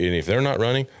drop you, and if they're not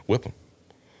running, whip them.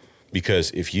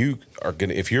 Because if you're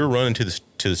running to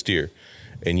the steer,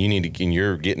 and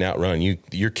you're getting outrun,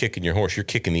 you're kicking your horse. You're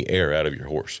kicking the air out of your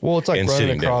horse. Well, it's like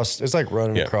running across. It's like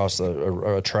running across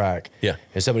a track. Yeah,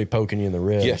 and somebody poking you in the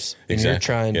ribs. Yes, exactly. And you're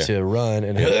trying to run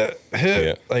and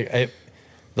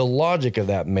the logic of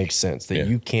that makes sense. That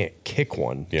you can't kick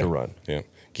one to run.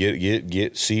 Yeah,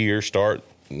 see your start.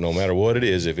 No matter what it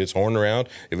is, if it's horn around,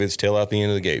 if it's tail out the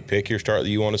end of the gate, pick your start that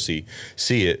you want to see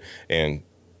it, and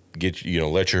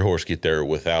let your horse get there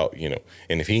without, and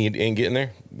if he ain't getting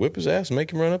there, whip his ass and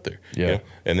make him run up there. Yeah. You know?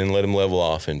 And then let him level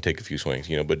off and take a few swings,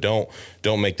 but don't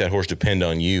make that horse depend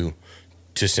on you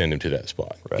to send him to that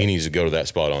spot. Right. He needs to go to that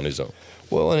spot on his own.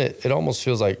 Well, and it almost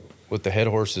feels like with the head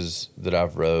horses that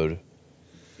I've rode,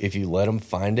 if you let them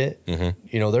find it,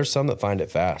 there's some that find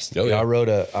it fast. Oh, yeah.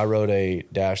 I rode a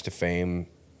Dash to Fame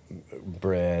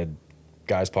bred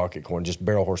guy's pocket corn, just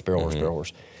barrel horse.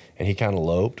 And he kind of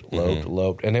loped.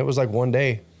 And it was like one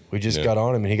day we just got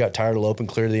on him and he got tired of loping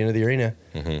clear to the end of the arena.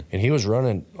 And he was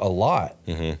running a lot.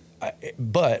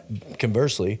 But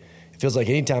conversely, it feels like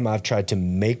anytime I've tried to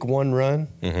make one run,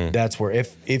 that's where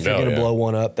if you're going to blow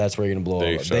one up, that's where you're going to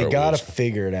blow up. They got to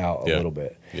figure it out a little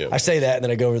bit. I say that, and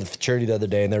then I go over to the futurity the other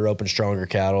day, and they're roping stronger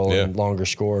cattle and longer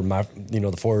score. And the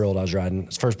 4-year-old I was riding,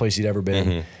 it's the first place he'd ever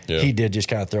been. He did just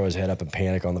kind of throw his head up and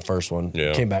panic on the first one.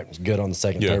 Came back good on the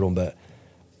second, third one, but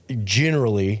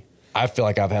generally, I feel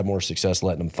like I've had more success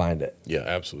letting them find it. Yeah,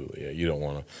 absolutely. Yeah, you don't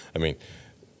want to. I mean,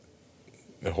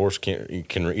 a horse can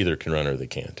run or they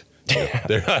can't.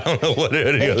 I don't know what any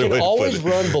other way to put it. They can always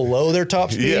run below their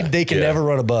top speed. They can never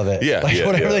run above it. Whatever they got,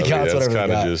 whatever they got. That's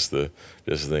kind of just the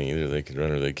thing. Either they can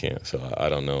run or they can't. So I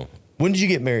don't know. When did you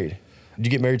get married? Did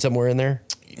you get married somewhere in there?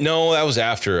 No, that was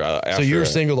after. So you were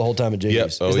single the whole time at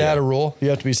JD's? Yep. Is that a rule? You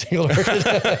have to be single?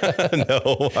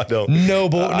 No, I don't.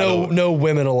 No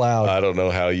women allowed. I don't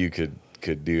know how you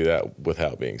could do that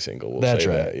without being single. That's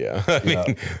right. That, yeah. I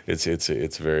mean,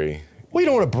 it's very. Well, you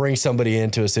don't want to bring somebody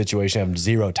into a situation having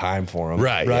zero time for them.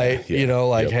 Right.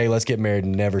 Yeah. Hey, let's get married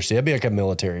and never see. It'd be like a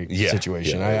military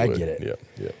situation. Yeah, I get it.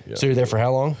 Yeah. So you're there for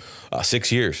how long?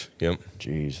 6 years. Yep.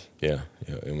 Jeez. Yeah.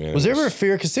 Man, was there ever a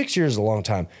fear? Because 6 years is a long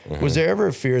time. Was there ever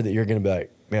a fear that you're going to be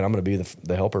like, man, I'm going to be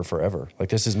the helper forever? Like,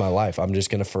 this is my life. I'm just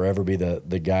going to forever be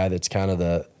the guy that's kind of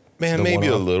the. Man, maybe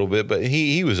a little bit, but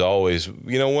he was always,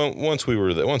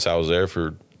 once I was there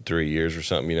for 3 years or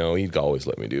something, he'd always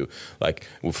let me do like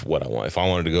what I want. If I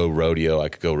wanted to go rodeo, I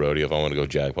could go rodeo. If I wanted to go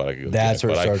jackpot, I could go. That's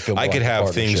where it started feeling. I could have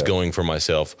things going for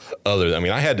myself.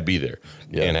 I had to be there,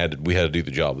 and we had to do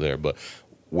the job there. But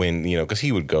when because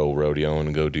he would go rodeoing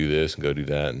and go do this and go do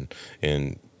that,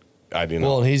 and I didn't.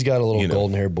 Well, and he's got a little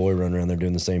golden haired boy running around there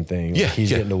doing the same thing. Yeah,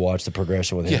 he's getting to watch the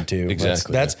progression with him too.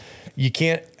 Exactly. That's you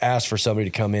can't ask for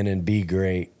somebody to come in and be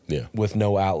great. Yeah. With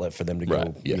no outlet for them to go,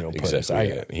 put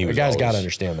exactly. The guy's got to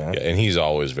understand that. Yeah, and he's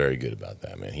always very good about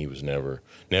that, man. He was never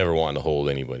wanting to hold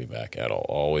anybody back at all.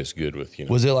 Always good with,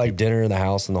 Was it like dinner in the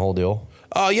house and the whole deal?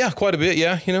 Yeah, quite a bit.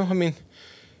 Yeah,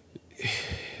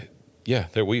 yeah.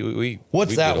 There we.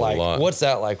 What's that like? What's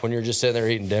that like when you're just sitting there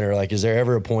eating dinner? Like, is there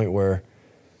ever a point where,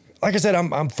 like I said,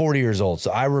 I'm 40 years old, so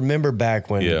I remember back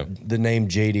when the name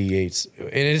Jd Yates, and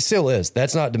it still is.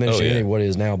 That's not diminishing anything what it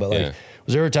is now, but like.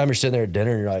 Was there ever a time you're sitting there at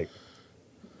dinner and you're like,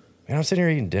 man, I'm sitting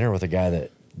here eating dinner with a guy that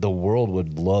the world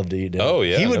would love to eat dinner. Oh,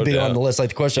 yeah. He would be on the list. Like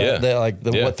the question,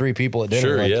 what 3 people at dinner?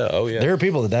 Sure, like, there are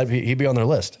people he'd be on their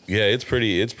list. Yeah, it's pretty,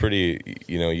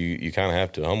 you kind of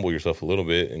have to humble yourself a little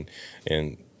bit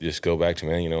and just go back to,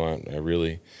 man,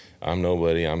 I I'm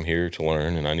nobody. I'm here to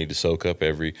learn, and I need to soak up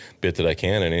every bit that I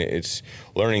can. And it's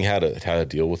learning how to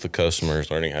deal with the customers,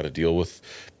 learning how to deal with,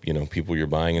 people you're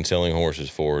buying and selling horses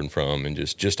for and from, and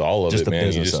just all of it,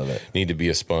 man. You just need to be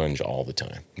a sponge all the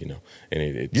time, And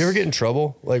you ever get in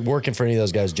trouble, like working for any of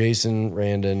those guys, Jason,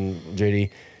 Randon,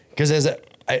 JD? Because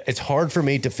it's hard for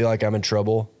me to feel like I'm in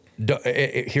trouble.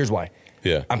 Here's why.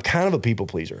 Yeah. I'm kind of a people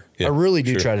pleaser. Yeah, I really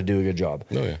do try to do a good job.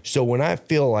 Oh, yeah. So when I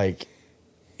feel like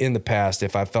in the past,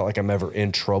 if I felt like I'm ever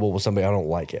in trouble with somebody, I don't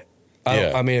like it.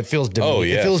 It feels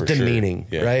demeaning,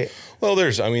 sure. Right? Well,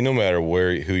 no matter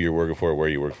who you're working for, where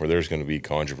you work for, there's going to be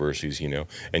controversies,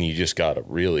 and you just got to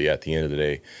really, at the end of the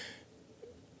day.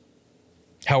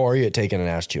 How are you at taking an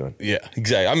ass chewing? Yeah,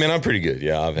 exactly. I mean, I'm pretty good.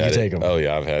 Yeah, I've had it. Take them. Oh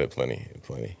yeah, I've had it plenty.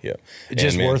 Yeah.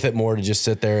 Just worth it more to just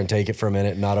sit there and take it for a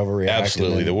minute and not overreact.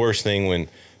 Absolutely. The worst thing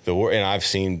and I've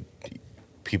seen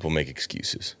people make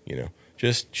excuses,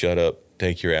 just shut up,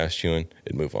 take your ass chewing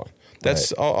and move on.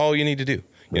 That's all you need to do.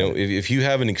 If you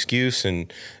have an excuse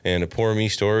and a poor me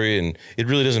story, and it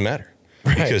really doesn't matter.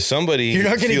 Right. Because you're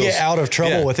not going to get out of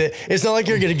trouble with it. It's not like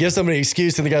you're going to give somebody an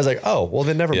excuse and the guy's like, oh, well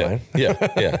then never mind.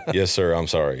 Yes, sir. I'm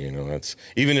sorry. That's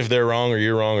even if they're wrong or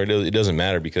you're wrong, or it doesn't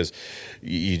matter, because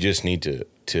you just need to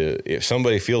if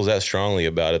somebody feels that strongly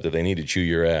about it that they need to chew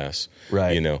your ass.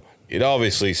 Right. It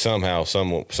obviously somehow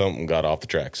something got off the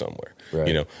track somewhere.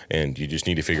 Right. And you just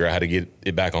need to figure out how to get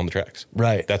it back on the tracks.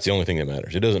 Right. That's the only thing that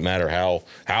matters. It doesn't matter how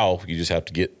you just have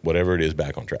to get whatever it is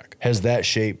back on track. Has that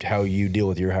shaped how you deal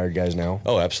with your hired guys now?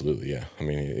 Oh, absolutely. Yeah. I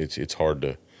mean, it's hard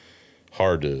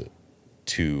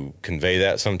to convey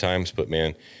that sometimes, but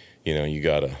man, you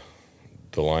gotta,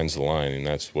 the line's the line, and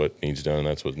that's what needs done.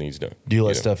 That's what needs done. Do you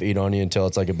let stuff eat on you until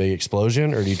it's like a big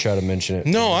explosion, or do you try to mention it?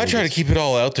 No, I try to keep it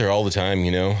all out there all the time.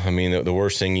 I mean, the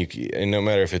worst thing and no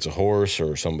matter if it's a horse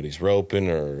or somebody's roping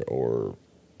or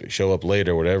they show up late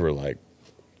or whatever, like,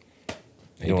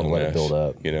 you don't want to let it build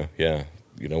up. Yeah.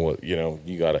 You know what?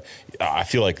 You gotta. I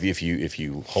feel like if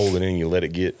you hold it in, you let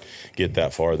it get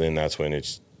that far, then that's when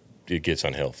it gets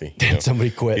unhealthy.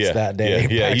 Somebody quits that day.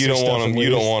 Yeah. You don't want them. You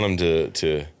don't want them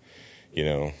to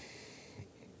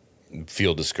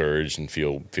feel discouraged and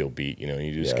feel beat.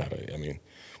 You just gotta. I mean,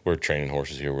 we're training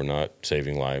horses here. We're not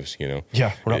saving lives.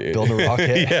 Yeah, we're not building a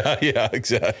rocket. yeah,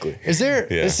 exactly. Is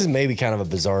there? Yeah. This is maybe kind of a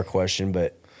bizarre question,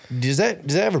 but does that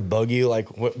ever bug you? Like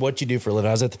what you do for a living?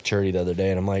 I was at the charity the other day,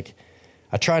 and I'm like,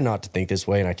 I try not to think this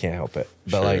way, and I can't help it.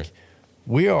 But like,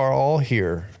 we are all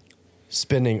here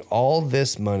spending all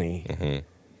this money. Mm-hmm.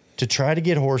 To try to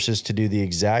get horses to do the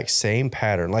exact same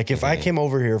pattern. Like if I came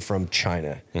over here from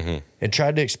China and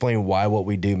tried to explain why what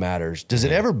we do matters, does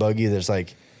it ever bug you that it's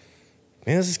like,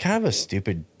 man, this is kind of a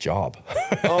stupid job?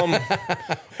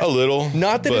 A little.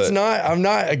 Not that it's not, I'm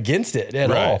not against it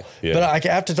at all. Yeah. But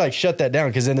I have to like shut that down,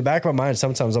 because in the back of my mind,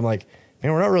 sometimes I'm like,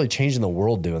 man, we're not really changing the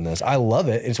world doing this. I love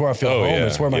it. It's where I feel home. Yeah.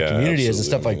 It's where my community is and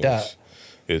stuff like that.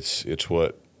 It's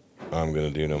what I'm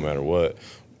going to do no matter what.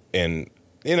 And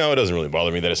it doesn't really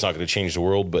bother me that it's not going to change the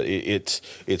world, but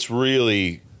it's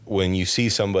really when you see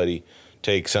somebody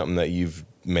take something that you've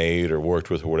made or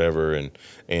worked with or whatever,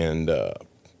 and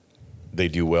they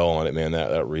do well on it, man.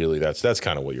 That really that's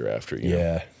kind of what you're after. You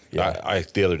know? I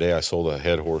the other day I sold a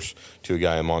head horse to a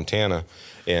guy in Montana,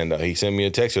 and he sent me a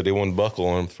text that they won buckle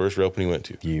on him the first rope he went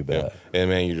to. You bet.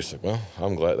 And man, you're just like, well,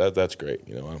 I'm glad that's great.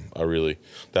 I really,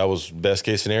 that was best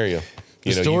case scenario.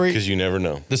 Because you never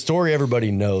know. The story everybody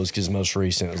knows, because most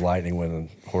recent is Lightning winning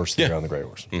horse there on the Great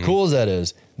Horse. Mm-hmm. Cool as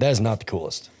that is not the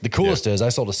coolest. The coolest is I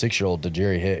sold a 6-year-old to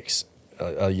Jerry Hicks,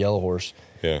 a yellow horse.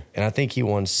 Yeah. And I think he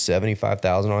won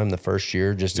 $75,000 on him the first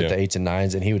year, just at the 8s and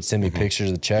 9s. And he would send me pictures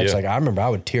of the checks. Yeah. Like I remember I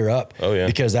would tear up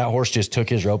because that horse just took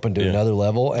his roping to another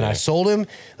level. And I sold him.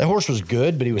 That horse was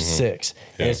good, but he was 6.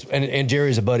 Yeah. And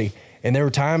Jerry's a buddy. And there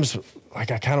were times like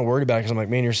I kind of worried about it, because I'm like,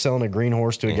 man, you're selling a green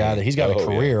horse to a guy that he's got a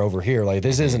career over here. Like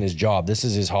this isn't his job. This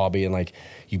is his hobby. And like,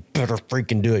 you better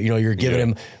freaking do it. You're giving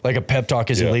him like a pep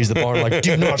talk as he leaves the barn. Like,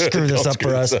 do not screw this up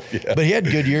for us. But he had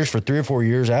good years for 3 or 4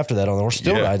 years after that on the horse.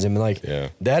 Still rides him. And like,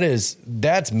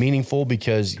 that's meaningful,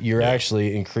 because you're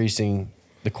actually increasing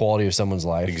the quality of someone's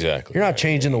life. Exactly. You're not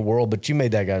changing the world, but you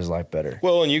made that guy's life better.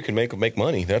 Well, and you can make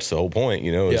money. That's the whole point,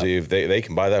 is if they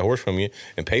can buy that horse from you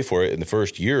and pay for it in the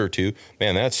first year or two,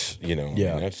 man, that's,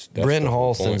 that's Brenton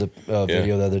Hall sends a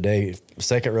video the other day.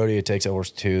 Second rodeo he takes a horse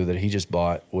to that he just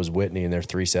bought was Whitney, and they're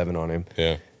 3-7 on him.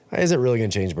 Yeah. Is it really going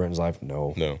to change Brenton's life?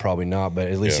 No, probably not. But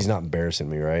at least he's not embarrassing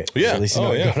me, right? Yeah. At least he's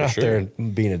not going out there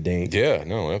and being a dink. Yeah,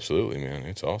 no, absolutely, man.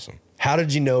 It's awesome. How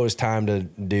did you know it was time to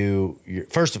do your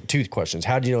first 2 questions?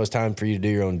 How did you know it was time for you to do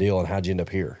your own deal, and how did you end up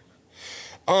here?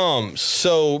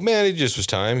 So man, it just was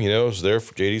time, I was there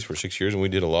for JD's for 6 years and we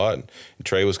did a lot. And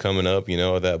Trey was coming up,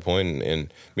 at that point,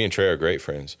 and me and Trey are great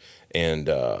friends. And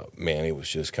man, it was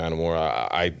just kind of more.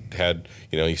 I had,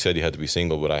 you said you had to be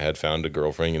single, but I had found a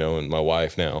girlfriend, and my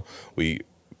wife now.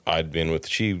 I'd been with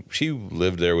she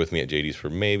lived there with me at JD's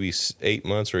for maybe 8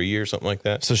 months or a year, something like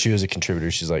that. So she was a contributor.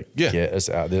 She's like, yeah, get us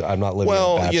out. I'm not living in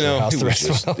a bachelor house the rest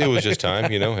of my life. It was just time,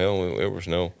 Hell, there was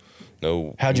no.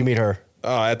 How'd you meet her?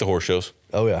 At the horse shows.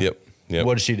 Oh yeah. Yep.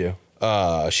 What did she do?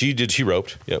 She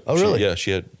roped. Yep. Oh really?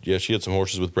 She had some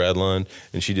horses with Brad Lund,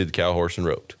 and she did the cow horse and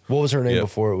roped. What was her name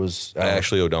before it was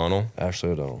Ashley O'Donnell? Ashley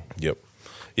O'Donnell. Yep.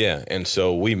 Yeah, and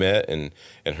so we met, and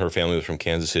her family was from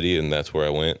Kansas City, and that's where I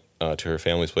went to her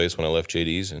family's place when I left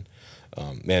JD's. And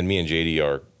man, me and JD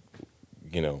are,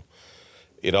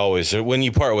 it always, when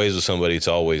you part ways with somebody, it's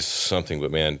always something.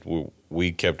 But man,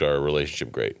 we kept our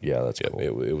relationship great. Yeah, that's cool.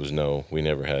 It was we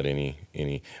never had any.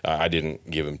 I didn't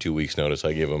give him 2 weeks notice.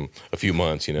 I gave him a few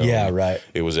months. Yeah, right.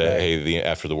 It was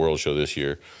after the World Show this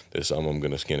year. I'm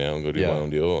going to skin out and go do my own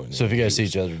deal. And so if you guys see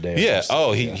each other today,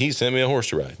 he sent me a horse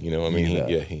to ride.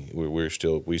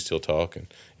 We still talk,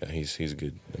 and he's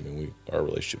good. Our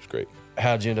relationship's great.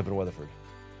 How'd you end up in Weatherford?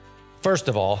 First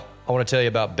of all, I want to tell you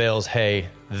about Bales Hay,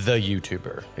 the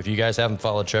YouTuber. If you guys haven't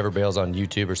followed Trevor Bales on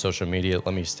YouTube or social media,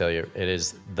 let me just tell you, it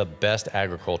is the best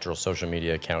agricultural social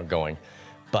media account going.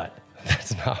 But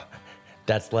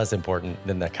that's less important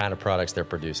than the kind of products they're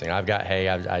producing. I've got hay.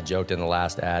 I joked in the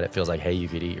last ad, it feels like hay you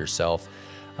could eat yourself.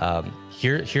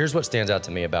 Here's what stands out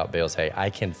to me about Bales Hay. I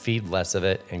can feed less of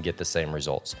it and get the same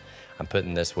results. I'm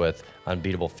putting this with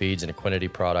Unbeatable Feeds and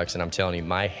Equinety products, and I'm telling you,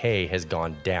 my hay has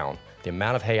gone down. The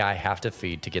amount of hay I have to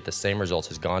feed to get the same results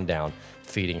has gone down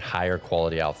feeding higher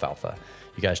quality alfalfa.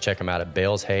 You guys check him out at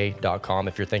baleshay.com.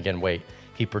 If you're thinking, wait,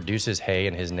 he produces hay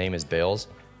and his name is Bales,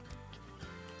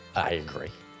 I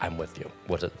agree. I'm with you.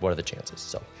 What are the chances?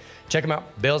 So check them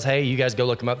out. Bales Hay, you guys go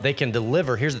look them up. They can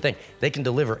deliver. Here's the thing. They can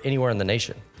deliver anywhere in the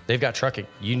nation. They've got trucking.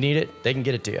 You need it, they can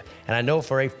get it to you. And I know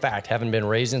for a fact, having been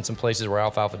raised in some places where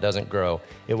alfalfa doesn't grow,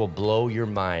 it will blow your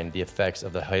mind the effects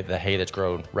of the hay that's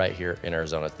grown right here in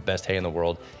Arizona. It's the best hay in the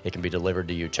world. It can be delivered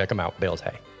to you. Check them out, Bales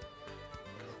Hay.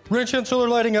 Wrench and solar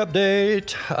lighting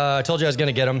update. I told you I was going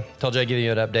to get them. Told you I'd give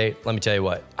you an update. Let me tell you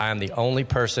what. I am the only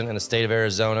person in the state of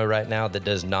Arizona right now that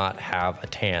does not have a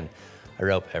tan. I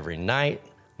rope every night.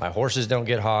 My horses don't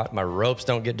get hot. My ropes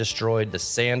don't get destroyed. The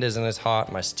sand isn't as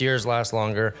hot. My steers last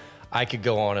longer. I could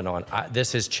go on and on.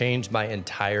 This has changed my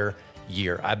entire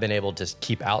year. I've been able to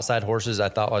keep outside horses I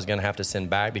thought I was going to have to send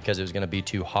back because it was going to be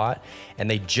too hot. And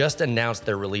they just announced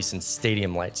they're releasing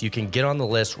stadium lights. You can get on the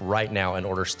list right now and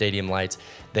order stadium lights.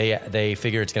 They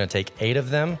figure it's going to take 8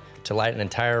 of them to light an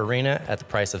entire arena at the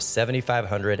price of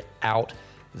 $7,500 out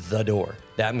the door.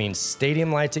 That means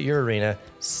stadium lights at your arena,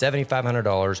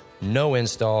 $7,500, no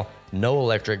install, no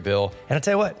electric bill. And I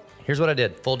tell you what, here's what I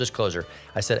did. Full disclosure.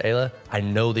 I said, Ayla, I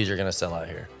know these are going to sell out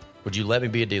here. Would you let me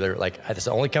be a dealer? Like, this is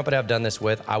the only company I've done this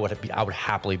with. I would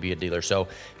happily be a dealer. So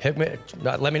let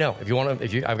me know if you want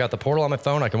to. I've got the portal on my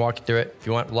phone. I can walk you through it. If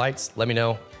you want lights, let me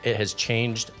know. It has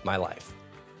changed my life.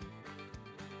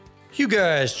 You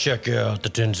guys check out the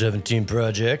 1017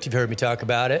 Project. You've heard me talk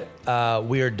about it.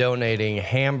 We are donating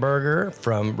hamburger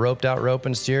from Roped Out Rope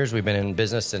and Steers. We've been in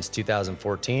business since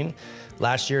 2014.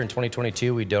 Last year in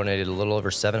 2022, we donated a little over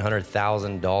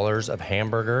 $700,000 of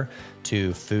hamburger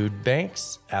to food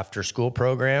banks, after school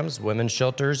programs, women's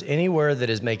shelters, anywhere that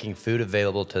is making food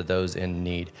available to those in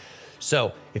need.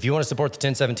 So if you want to support the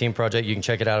 1017 Project, you can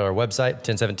check it out at our website,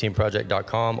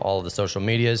 1017project.com, all of the social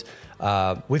medias.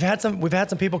 We've had some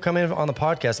people come in on the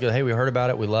podcast and go, hey, we heard about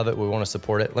it. We love it. We want to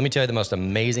support it. Let me tell you the most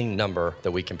amazing number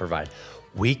that we can provide.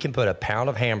 We can put a pound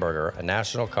of hamburger, a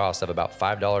national cost of about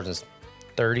 $5.30,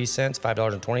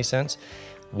 $5.20,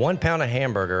 1 pound of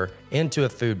hamburger into a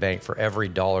food bank for every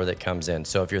dollar that comes in.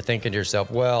 So if you're thinking to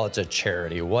yourself, well, it's a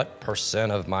charity, what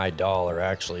percent of my dollar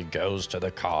actually goes to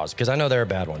the cause? Because I know there are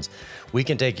bad ones. We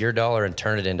can take your dollar and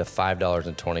turn it into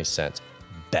 $5.20.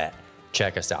 Bet.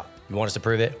 Check us out. You want us to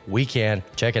prove it? We can.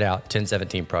 Check it out,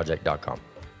 1017project.com.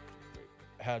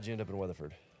 How'd you end up in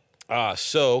Weatherford? Man,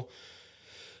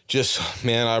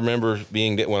 I remember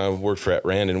being when I worked for at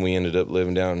Randon, we ended up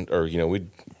living down, we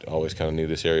always kind of knew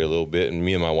this area a little bit, and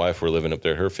me and my wife were living up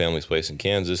there at her family's place in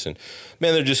Kansas, and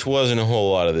man, there just wasn't a whole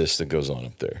lot of this that goes on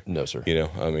up there. No, sir.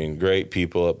 Great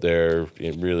people up there.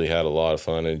 It really had a lot of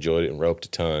fun. I enjoyed it and roped a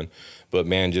ton, but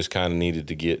man, just kind of needed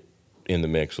to get in the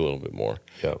mix a little bit more.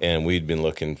 Yep. And we'd been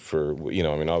looking for,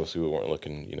 obviously we weren't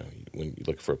looking, when you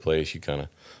look for a place, you kind of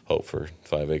hope for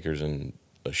 5 acres and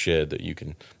a shed that you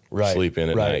can sleep in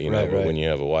at night, but when you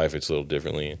have a wife, it's a little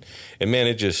differently. And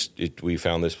man, we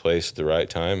found this place at the right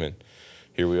time, and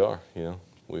here we are,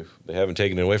 They haven't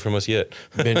taken it away from us yet.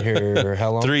 Been here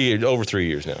how long? Over 3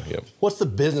 years now. Yep. What's the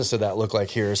business of that look like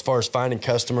here as far as finding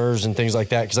customers and things like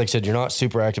that? Because like I said, you're not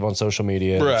super active on social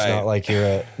media. Right. It's not like you're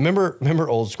at, remember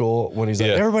old school when he's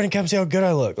like, everybody come see how good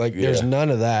I look. Like there's none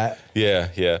of that. Yeah.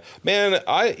 Yeah. Man,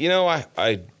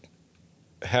 I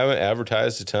haven't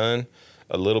advertised a ton,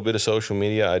 a little bit of social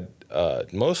media. I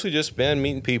mostly just been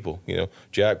meeting people,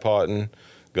 jackpotting,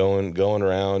 going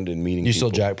around and meeting people. You still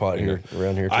jackpot here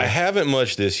around here too? I haven't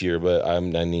much this year, but I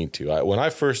need to.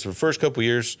 The first couple of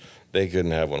years, they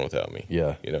couldn't have one without me.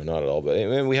 Yeah. Not at all.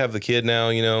 But we have the kid now,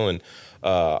 and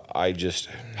I just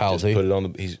How old is he? Put it on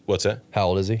the. What's that? How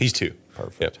old is he? He's 2.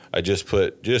 Perfect. Yep. I just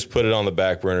put it on the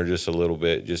back burner just a little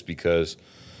bit, just because,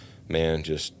 man,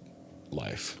 just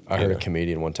life. I heard a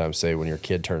comedian one time say when your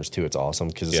kid turns 2, it's awesome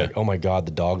because it's Yeah. like, oh my God,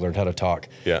 the dog learned how to talk.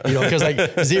 Yeah. Because like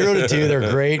 0 to 2,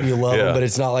 they're great and you love Yeah. them, but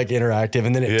it's not like interactive.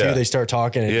 And then at 2, they start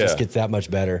talking and it just gets that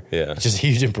much better. Yeah. It's just a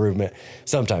huge improvement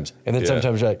sometimes. And then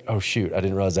sometimes you're like, oh shoot, I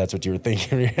didn't realize that's what you were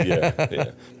thinking.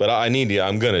 Yeah. But I'm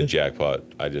going to jackpot.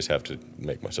 I just have to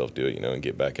make myself do it, and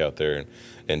get back out there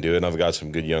and do it. And I've got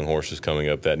some good young horses coming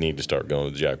up that need to start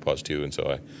going to the jackpots too. And so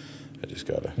I just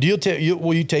gotta.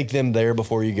 Will you take them there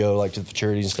before you go like to the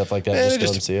futurities and stuff like that? Just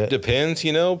go and see it. Depends,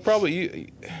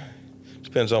 probably.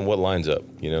 Depends on what lines up.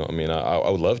 I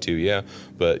would love to, yeah,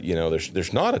 but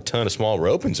there's not a ton of small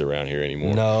ropings around here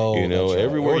anymore. No,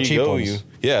 everywhere you go,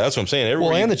 that's what I'm saying.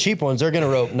 And the cheap ones, they're going to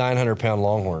rope 900-pound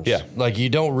longhorns. Yeah, like you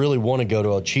don't really want to go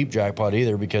to a cheap jackpot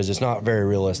either because it's not very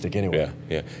realistic anyway.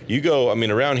 Yeah. You go.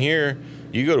 Around here,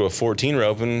 you go to a 14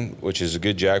 roping, which is a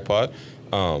good jackpot.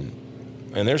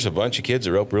 And there's a bunch of kids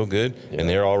that rope real good, and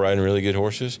they're all riding really good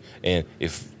horses. And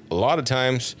if a lot of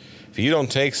times, if you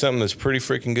don't take something that's pretty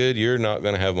freaking good, you're not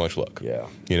going to have much luck. Yeah.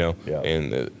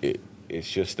 And that's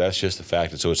just the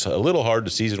fact. And so it's a little hard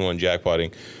to season one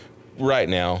jackpotting right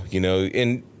now.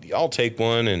 And I'll take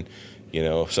one, and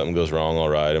if something goes wrong, I'll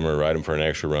ride them or ride them for an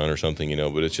extra run or something.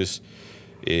 But it's just,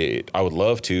 I would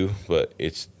love to, but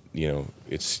it's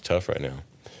it's tough right now.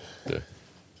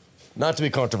 Not to be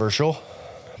controversial,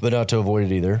 but not to avoid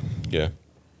it either. Yeah.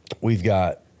 We've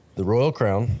got the Royal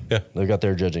Crown. Yeah. They've got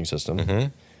their judging system. Mm-hmm.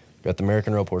 Got the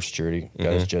American Rope Horse Security.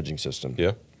 Got its judging system.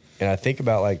 Yeah. And I think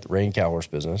about like the rein cow horse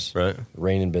business. Right.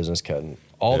 Rein and business cutting.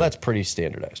 All that's pretty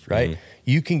standardized, right? Mm-hmm.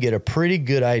 You can get a pretty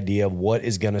good idea of what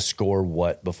is going to score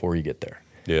what before you get there.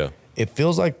 Yeah. It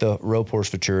feels like the rope horse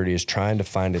futurity is trying to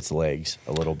find its legs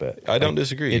a little bit. I don't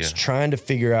disagree. It's trying to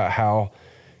figure out how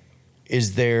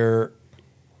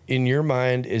in your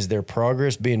mind, is there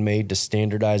progress being made to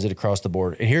standardize it across the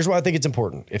board? And here's why I think it's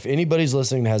important. If anybody's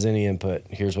listening that has any input,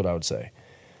 here's what I would say.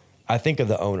 I think of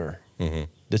the owner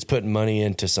that's putting money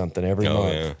into something every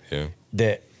month. Yeah.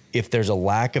 That if there's a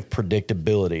lack of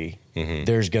predictability,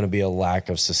 there's going to be a lack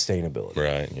of sustainability.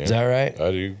 Right. Yeah. Is that right?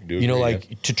 I do agree,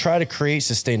 like to try to create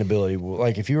sustainability,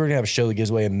 like if you were going to have a show that gives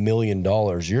away $1 million,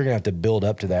 you're going to have to build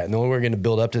up to that. And the only way we're going to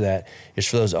build up to that is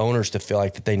for those owners to feel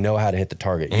like that they know how to hit the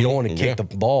target. You don't want to kick the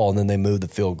ball and then they move the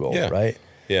field goal, right?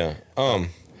 Yeah.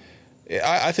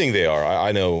 I think they are.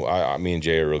 I know. Me and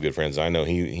Jay are real good friends. I know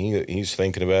he's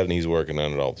thinking about it and he's working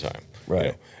on it all the time.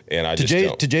 Right. And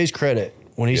to Jay's credit,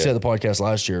 when he said the podcast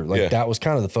last year, that was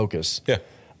kind of the focus. Yeah.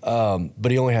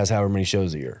 But he only has however many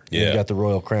shows a year. Yeah. He's got the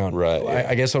Royal Crown. Right.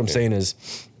 I guess what I'm saying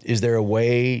is there a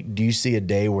way, do you see a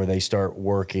day where they start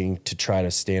working to try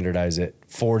to standardize it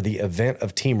for the event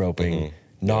of team roping,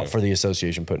 not for the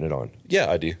association putting it on?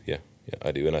 Yeah, I do. Yeah,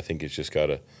 I do. And I think it's just got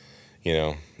to,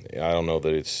 I don't know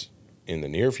that it's in the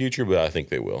near future, but I think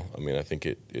they will. I think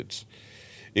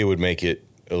it would make it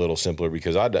a little simpler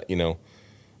because I'm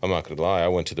not going to lie. I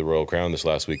went to the Royal Crown this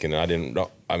last week, and I didn't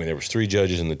know. There was 3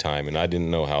 judges in the time, and I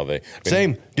didn't know how they.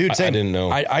 Same. I didn't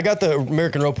know. I got the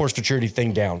American Rope Horse Futurity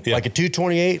thing down. Yeah. Like a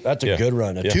 228, that's a good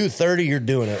run. A 230, you're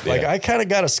doing it. Like I kind of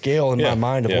got a scale in my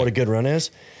mind of what a good run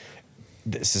is.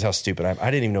 This is how stupid I am.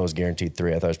 I didn't even know it was guaranteed 3.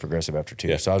 I thought it was progressive after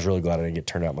 2. So I was really glad I didn't get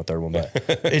turned out my 3rd one. But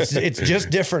it's just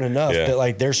different enough that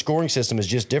like their scoring system is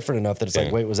just different enough that it's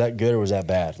like, wait, was that good or was that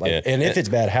bad? Like, and if it's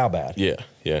bad, how bad? Yeah.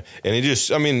 And it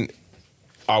just,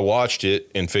 I watched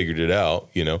it and figured it out,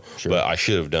 but I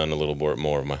should have done a little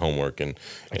more of my homework. And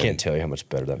I can't tell you how much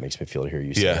better that makes me feel to hear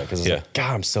you say that because it's like,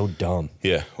 God, I'm so dumb.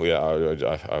 Yeah.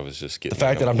 I was just getting the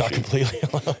fact that I'm not completely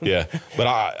alone. Yeah. But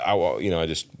I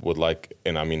just would like,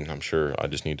 and I'm sure I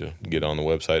just need to get on the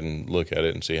website and look at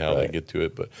it and see how they get to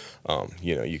it. But,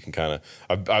 you can kind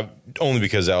of, I only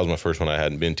because that was my first one I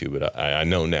hadn't been to, but I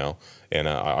know now. And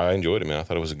I enjoyed it, man. I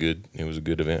thought it was a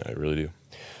good event. I really do.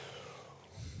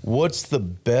 What's the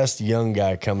best young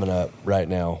guy coming up right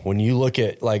now? When you look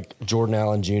at like Jordan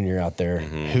Allyn Jr. out there,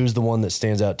 who's the one that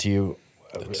stands out to you?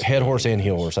 Head horse and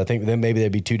heel horse. I think then maybe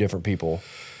they'd be two different people.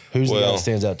 Who's the guy that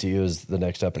stands out to you as the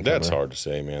next up and comer? That's hard to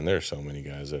say, man. There's so many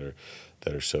guys that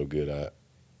are so good. I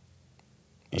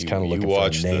was kind of looking for a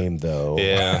name, though.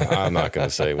 Yeah, I'm not going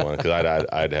to say one because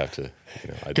I'd have to.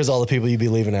 Because all the people you'd be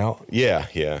leaving out? Yeah.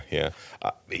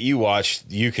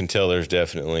 You can tell there's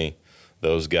definitely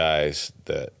those guys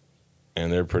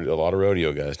and they're a lot of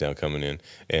rodeo guys now coming in.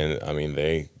 And, I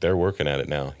mean, they're working at it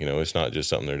now. It's not just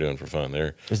something they're doing for fun.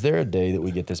 Is there a day that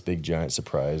we get this big, giant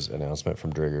surprise announcement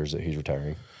from Driggers that he's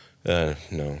retiring? No.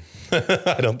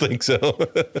 I don't think so.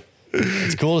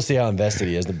 It's cool to see how invested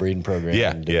he is in the breeding program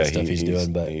and the stuff he's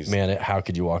doing. But man, how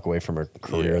could you walk away from a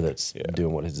career that's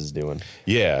doing what his is doing?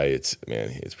 Yeah, it's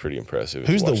pretty impressive.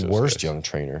 Who's the worst young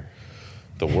trainer?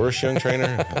 The worst young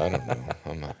trainer? I don't know.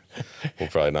 I'm not. We'll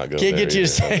probably not go. Can't there get you to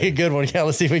say a good one. Yeah,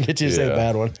 let's see if we can get you to say a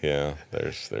bad one. Yeah,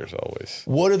 there's always.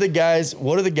 What are the guys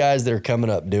that are coming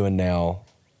up doing now?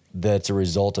 That's a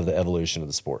result of the evolution of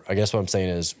the sport. I guess what I'm saying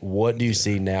is, what do you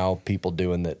see now people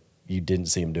doing that you didn't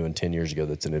see them doing 10 years ago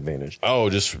that's an advantage? Oh,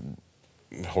 just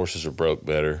horses are broke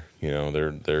better.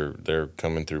 They're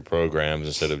coming through programs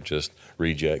instead of just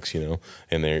rejects,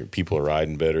 and people are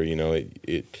riding better. And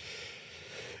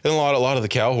a lot of the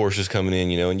cow horses coming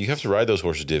in, and you have to ride those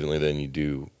horses differently than you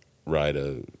do ride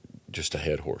just a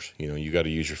head horse. You got to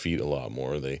use your feet a lot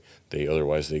more. They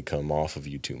otherwise they come off of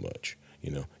you too much.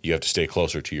 You have to stay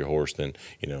closer to your horse than,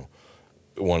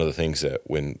 one of the things that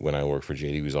when I worked for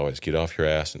JD was always get off your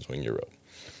ass and swing your rope.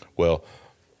 Well,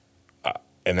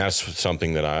 and that's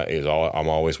something that I'm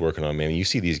always working on, man. You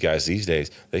see these guys these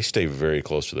days, they stay very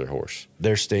close to their horse.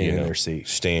 They're staying in their seat.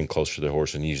 Staying close to their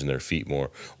horse and using their feet more.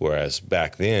 Whereas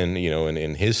back then,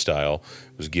 in his style,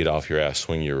 it was get off your ass,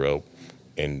 swing your rope,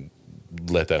 and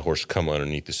let that horse come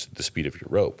underneath the speed of your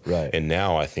rope. Right. And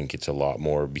now I think it's a lot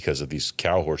more because of these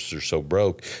cow horses are so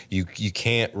broke, you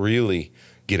can't really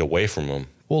get away from them.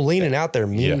 Well, leaning out there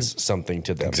means something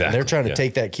to them. Exactly. They're trying to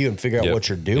take that cue and figure out what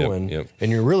you're doing,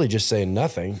 and you're really just saying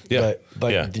nothing.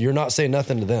 But you're not saying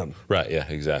nothing to them. Right. Yeah.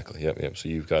 Exactly. Yep. So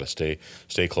you've got to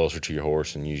stay closer to your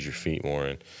horse and use your feet more.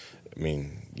 And I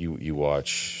mean, you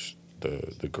watch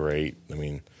the great. I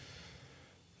mean,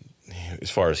 as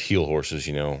far as heel horses,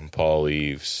 Paul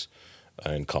Eves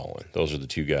and Colin. Those are the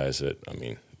two guys that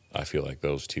I feel like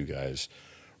those two guys,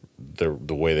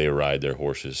 the way they ride their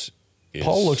horses.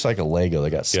 Paul looks like a Lego that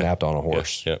got snapped on a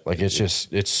horse. Like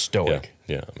it's stoic.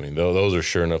 Yeah. I mean, those are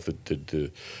sure enough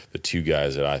the two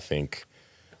guys that I think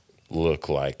look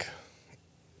like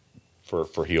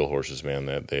for heel horses, man.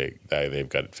 That they've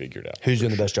got it figured out. Who's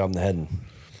doing the best job in the heading?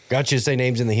 Got you to say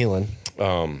names in the heeling.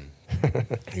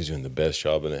 He's doing the best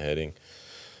job in the heading.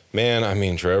 Man, I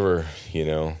mean, Trevor.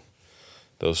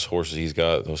 Those horses he's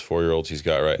got, those 4-year-olds he's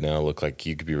got right now, look like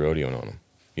you could be rodeoing on them.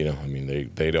 I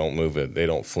mean, they don't move it. They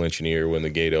don't flinch an ear when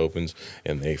the gate opens,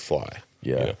 and they fly.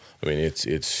 Yeah. I mean,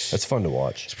 that's fun to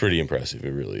watch. It's pretty impressive. It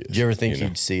really is. Do you ever think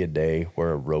you'd see a day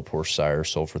where a rope horse sire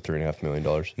sold for $3.5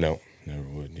 million? No, never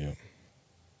would. Yeah.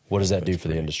 What does that do for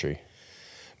the industry?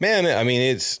 Man, I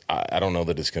mean, I don't know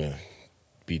that it's going to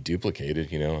be duplicated,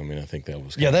 I mean, I think that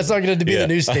was that's not going to be the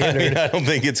new standard. I don't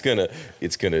think it's gonna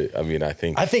I mean, I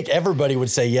think everybody would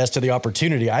say yes to the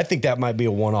opportunity. I think that might be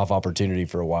a one-off opportunity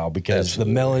for a while because the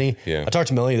Melanie, I talked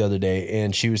to Melanie the other day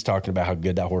and she was talking about how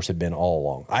good that horse had been all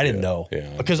along. I didn't know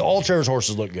because all Trevor's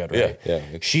horses look good, right? Yeah.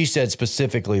 She said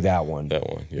specifically that one.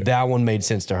 That one made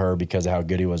sense to her because of how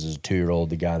good he was as a 2-year-old,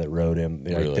 the guy that rode him.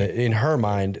 Really? In her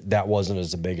mind, that wasn't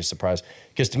as the biggest surprise.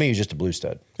 Because to me, he's just a blue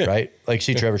stud, right? Like,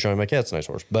 see Trevor showing, I'm like, it's a nice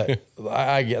horse. But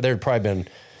there'd probably been,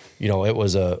 it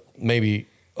was a maybe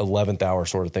 11th hour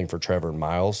sort of thing for Trevor and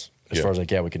Miles as far as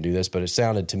like, we can do this. But it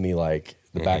sounded to me like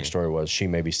the backstory was she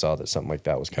maybe saw that something like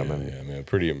that was coming. Yeah, man,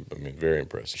 very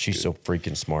impressive. She's so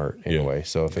freaking smart anyway.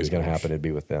 So if it's going to happen, it'd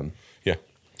be with them. Yeah.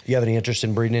 You have any interest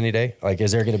in breeding any day? Like,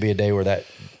 is there going to be a day where that...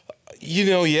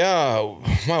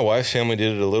 my wife's family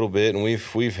did it a little bit, and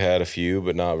we've had a few,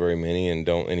 but not very many, and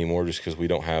don't anymore just because we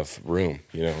don't have room.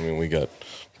 We got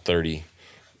 30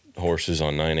 horses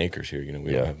on 9 acres here.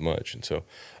 We don't have much, and so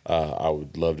I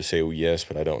would love to say yes,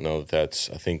 but I don't know that's.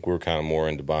 I think we're kind of more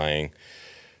into buying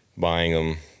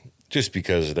them, just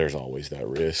because there's always that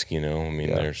risk.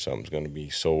 There's something's going to be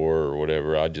sore or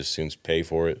whatever. I'd just soon pay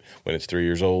for it when it's 3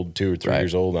 years old, 2 or 3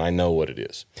 years old, and I know what it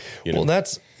is. Well,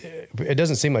 it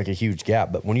doesn't seem like a huge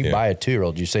gap, but when you buy a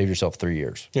 2-year-old, you save yourself 3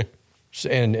 years. Yeah.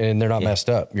 And they're not messed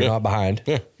up. You're not behind.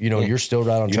 Yeah. You're still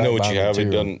right on track. You know what you have. It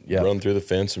doesn't run through the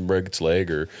fence and break its leg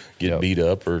or get beat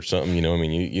up or something.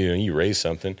 You raise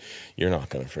something, you're not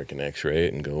going to freaking X-ray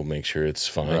it and go make sure it's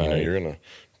fine. Right. You're going to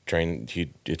train.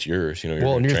 It's yours. You're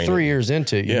and you're 3 years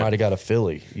into it. You might have got a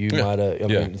filly. You might have. I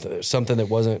mean, something that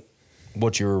wasn't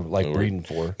what you were breeding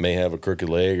for. May have a crooked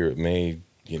leg, or it may.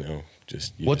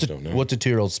 Just don't know. What's a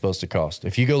 2-year-old supposed to cost?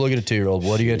 If you go look at a 2-year-old,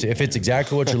 what are you going to? If it's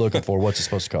exactly what you're looking for, what's it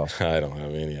supposed to cost? I don't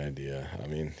have any idea. I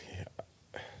mean,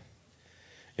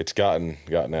 it's gotten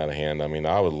out of hand. I mean,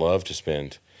 I would love to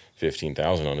spend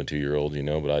 $15,000 on a 2-year-old,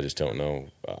 but I just don't know.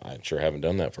 I sure haven't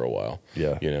done that for a while.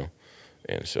 Yeah.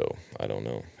 And so I don't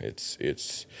know.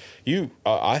 It's you.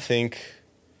 I think,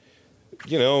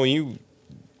 you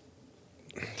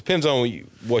depends on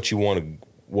what you want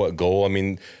what goal. I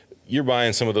mean. You're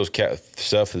buying some of those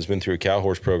stuff that's been through a cow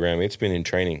horse program. It's been in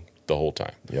training the whole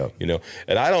time. Yeah.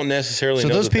 And I don't necessarily know.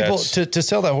 So those people to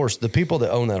sell that horse, the people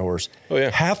that own that horse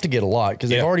have to get a lot because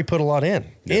they've already put a lot in.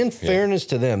 Yeah. In fairness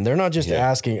to them, they're not just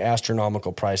asking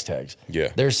astronomical price tags.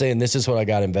 Yeah. They're saying this is what I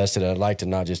got invested in. I'd like to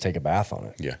not just take a bath on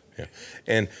it. Yeah. Yeah.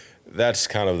 And that's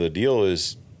kind of the deal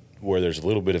is where there's a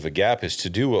little bit of a gap is to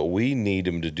do what we need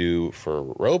them to do for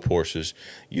rope horses.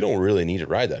 You don't really need to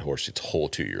ride that horse its whole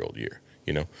 2-year-old year.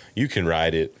 You can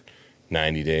ride it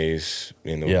 90 days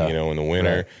in the in the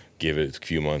winter, right. Give it a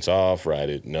few months off, ride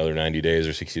it another 90 days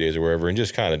or 60 days or wherever, and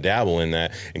just kind of dabble in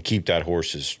that and keep that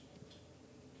horse's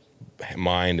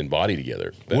mind and body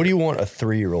together. Better. What do you want a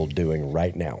 3-year-old doing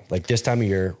right now? Like this time of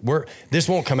year, this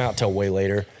won't come out till way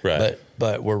later, right?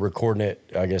 But we're recording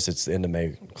it. I guess it's the end of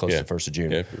May, close to the 1st of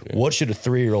June. Yeah. What should a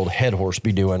 3-year-old head horse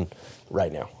be doing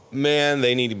right now? Man,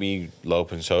 they need to be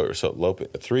loping. So loping.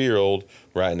 A 3-year-old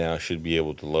right now should be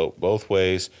able to lope both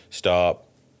ways, stop,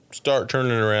 start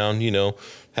turning around.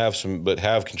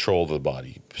 Have control of the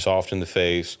body, soft in the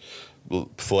face,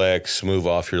 flex, move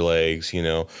off your legs.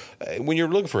 When you're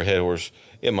looking for a head horse,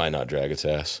 it might not drag its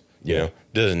ass.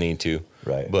 Doesn't need to.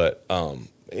 Right. But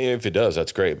if it does,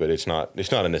 that's great. But it's not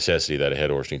a necessity that a head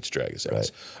horse needs to drag its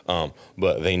ass. Right.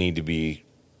 But they need to be.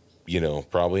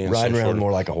 Probably in riding around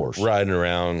more like a horse. Riding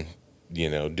around,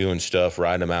 doing stuff,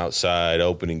 riding them outside,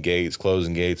 opening gates,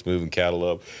 closing gates, moving cattle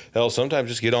up. Hell, sometimes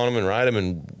just get on them and ride them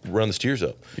and run the steers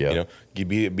up. Yeah.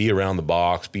 Be around the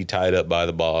box, be tied up by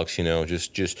the box.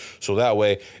 Just so that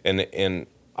way. And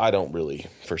I don't really,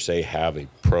 per se, have a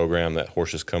program that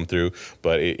horses come through.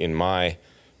 But in my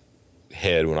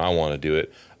head, when I want to do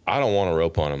it, I don't want to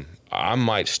rope on them. I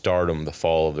might start them the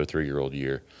fall of their 3-year-old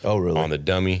year. Oh, really? On the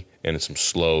dummy and some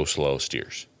slow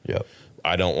steers. Yep.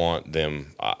 I don't want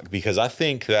them because I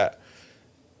think that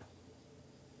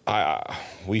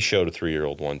we showed a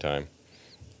 3-year-old one time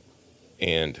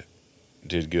and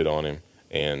did good on him,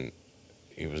 and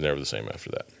he was never the same after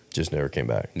that. Just never came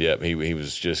back. Yeah, he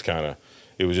was just kind of.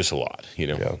 It was just a lot,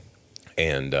 Yeah.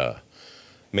 And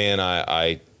man,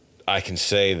 I can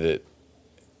say that.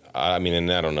 I mean,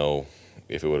 and I don't know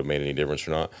if it would have made any difference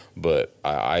or not, but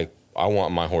I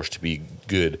want my horse to be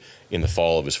good in the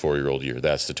fall of his 4-year-old year.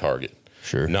 That's the target.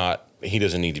 Sure. He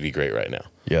doesn't need to be great right now.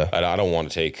 Yeah. I don't want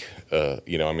to take, and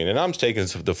I'm taking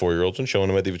the 4-year-olds and showing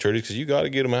them at the maturities because you got to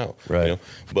get them out. Right.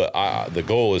 But the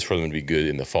goal is for them to be good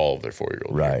in the fall of their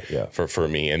 4-year-old right, year. Yeah. For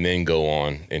me, and then go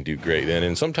on and do great then.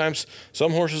 And sometimes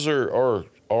some horses are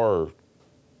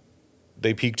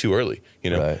they peak too early,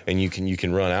 right. And you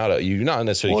can run out of you not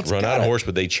necessarily run out of horse,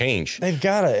 but they change. They've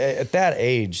got to at that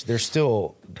age. They're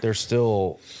still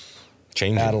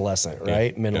changing. Adolescent,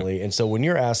 right? Yeah. Mentally, yeah. And so when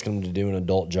you're asking them to do an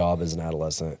adult job as an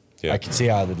adolescent, I can see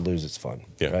how they'd lose its fun.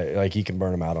 Yeah. Right? Like you can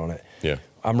burn them out on it. Yeah.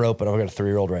 I'm roping. I've got a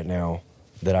 3-year-old right now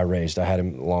that I raised. I had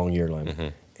him long yearling. Mm-hmm.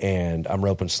 And I'm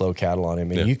roping slow cattle on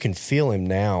him, and you can feel him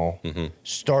now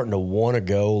starting to want to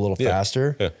go a little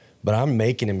faster. Yeah. But I'm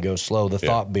making him go slow. The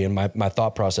thought being, my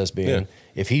thought process being,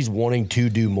 if he's wanting to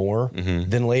do more,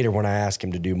 then later when I ask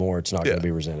him to do more, it's not going to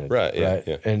be resented. Right. Yeah. Right.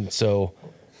 Yeah. And so,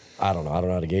 I don't know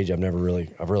how to gauge. I've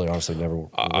really honestly never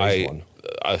raised one.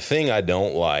 A thing I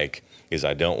don't like is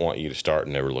I don't want you to start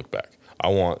and never look back. I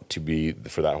want to be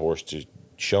for that horse to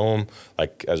show them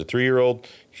like as a 3-year-old,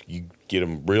 you get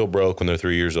them real broke when they're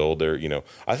 3 years old. They're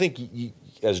I think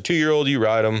as a 2-year-old you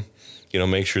ride them.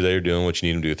 Make sure they're doing what you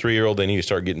need them to do. A 3-year-old, they need to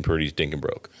start getting pretty stinking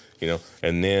broke,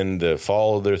 And then the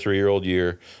fall of their 3-year-old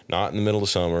year, not in the middle of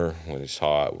summer when it's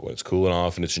hot, when it's cooling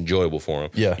off and it's enjoyable for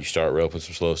them. Yeah. You start roping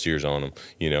some slow steers on them,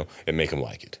 and make them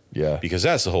like it. Yeah. Because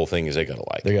that's the whole thing is they got to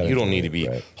like it. You don't need to be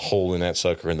holding that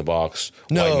sucker in the box,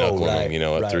 white knuckling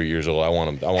them, at 3 years old. I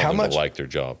want them to like their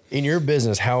job. In your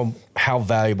business, how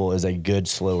valuable is a good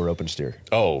slow roping steer?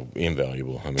 Oh,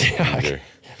 invaluable. I mean,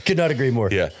 Could not agree more.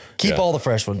 Yeah. Keep all the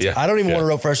fresh ones. Yeah. I don't even Yeah. want to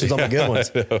rope fresh ones on the good ones.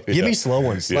 Give me slow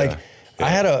ones. Yeah.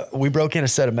 Like we broke in a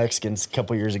set of Mexicans a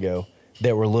couple years ago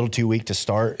that were a little too weak to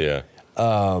start. Yeah.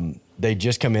 They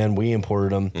just come in, we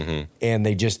imported them, and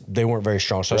they weren't very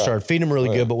strong. So I started feeding them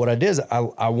really good. But what I did is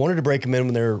I wanted to break them in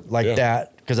when they're like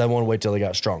that because I want to wait till they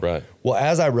got strong. Right. Well,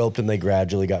 as I roped them, they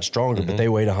gradually got stronger, but they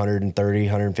weighed 130,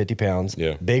 150 pounds.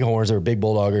 Yeah. Big horns. They were big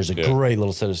bulldoggers, a great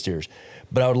little set of steers.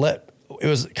 But it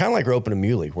was kind of like roping a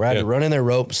muley where I had to run in their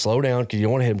rope, slow down because you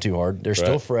don't want to hit them too hard. They're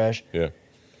still fresh. Yeah.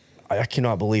 I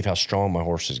cannot believe how strong my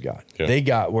horses got. Yeah. They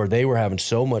got where they were having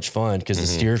so much fun because the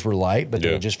steers were light, but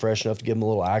they were just fresh enough to give them a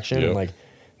little action. And like,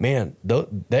 man,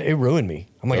 it ruined me.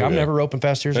 I'm like, I'm never roping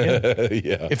fast steers again.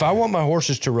 If I want my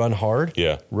horses to run hard,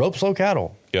 rope slow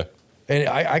cattle. Yeah. And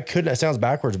I couldn't, it sounds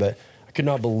backwards, but I could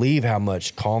not believe how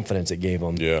much confidence it gave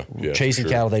them. Chasing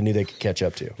cattle they knew they could catch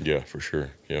up to. Yeah, for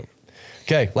sure. Yeah.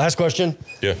 Okay, last question.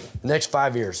 Yeah. Next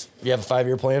 5 years. You have a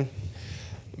 5-year plan?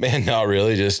 Man, not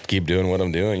really. Just keep doing what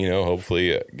I'm doing.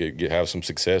 Hopefully have some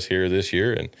success here this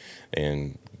year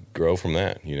and grow from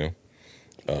that.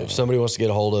 If somebody wants to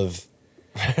get a hold of,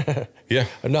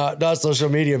 not social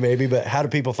media maybe, but how do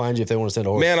people find you if they want to send a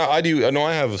horse? Man, I do. No,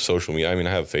 I have social media. I mean,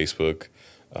 I have Facebook,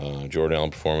 Jordan Allyn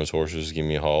Performance Horses. Give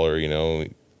me a holler. Do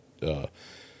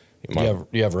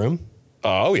you have room?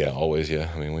 Oh yeah, always.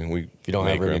 Yeah. I mean, we. If you don't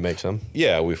have room, you make some.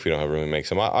 Yeah, if we don't have room, we make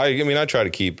some. I mean, I try to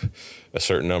keep a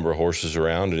certain number of horses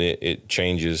around, and it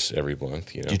changes every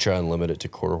month. Do you try and limit it to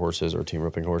quarter horses or team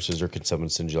roping horses, or can someone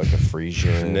send you like a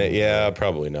Frisian? Yeah,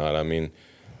 probably not. I mean,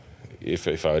 if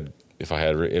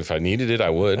I needed it, I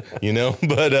would.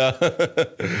 But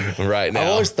right now, I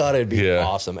always thought it'd be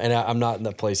awesome, and I'm not in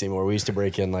that place anymore. We used to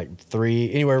break in like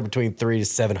anywhere between 300 to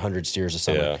 700 steers a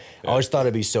summer. I always thought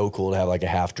it'd be so cool to have like a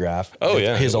half draft. Oh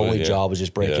yeah, his only job was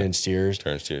just breaking in steers,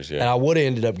 turn steers. Yeah, and I would have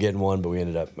ended up getting one, but we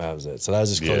ended up that was it. So that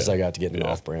was as close as I got to getting an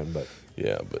off brand. But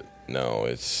no,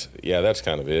 that's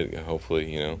kind of it.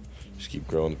 Hopefully, just keep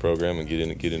growing the program and get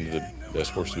into the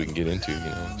best horses we can get into.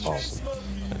 It's awesome.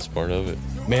 That's part of it.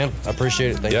 Man, I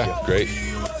appreciate it. Thank you. Yeah, great.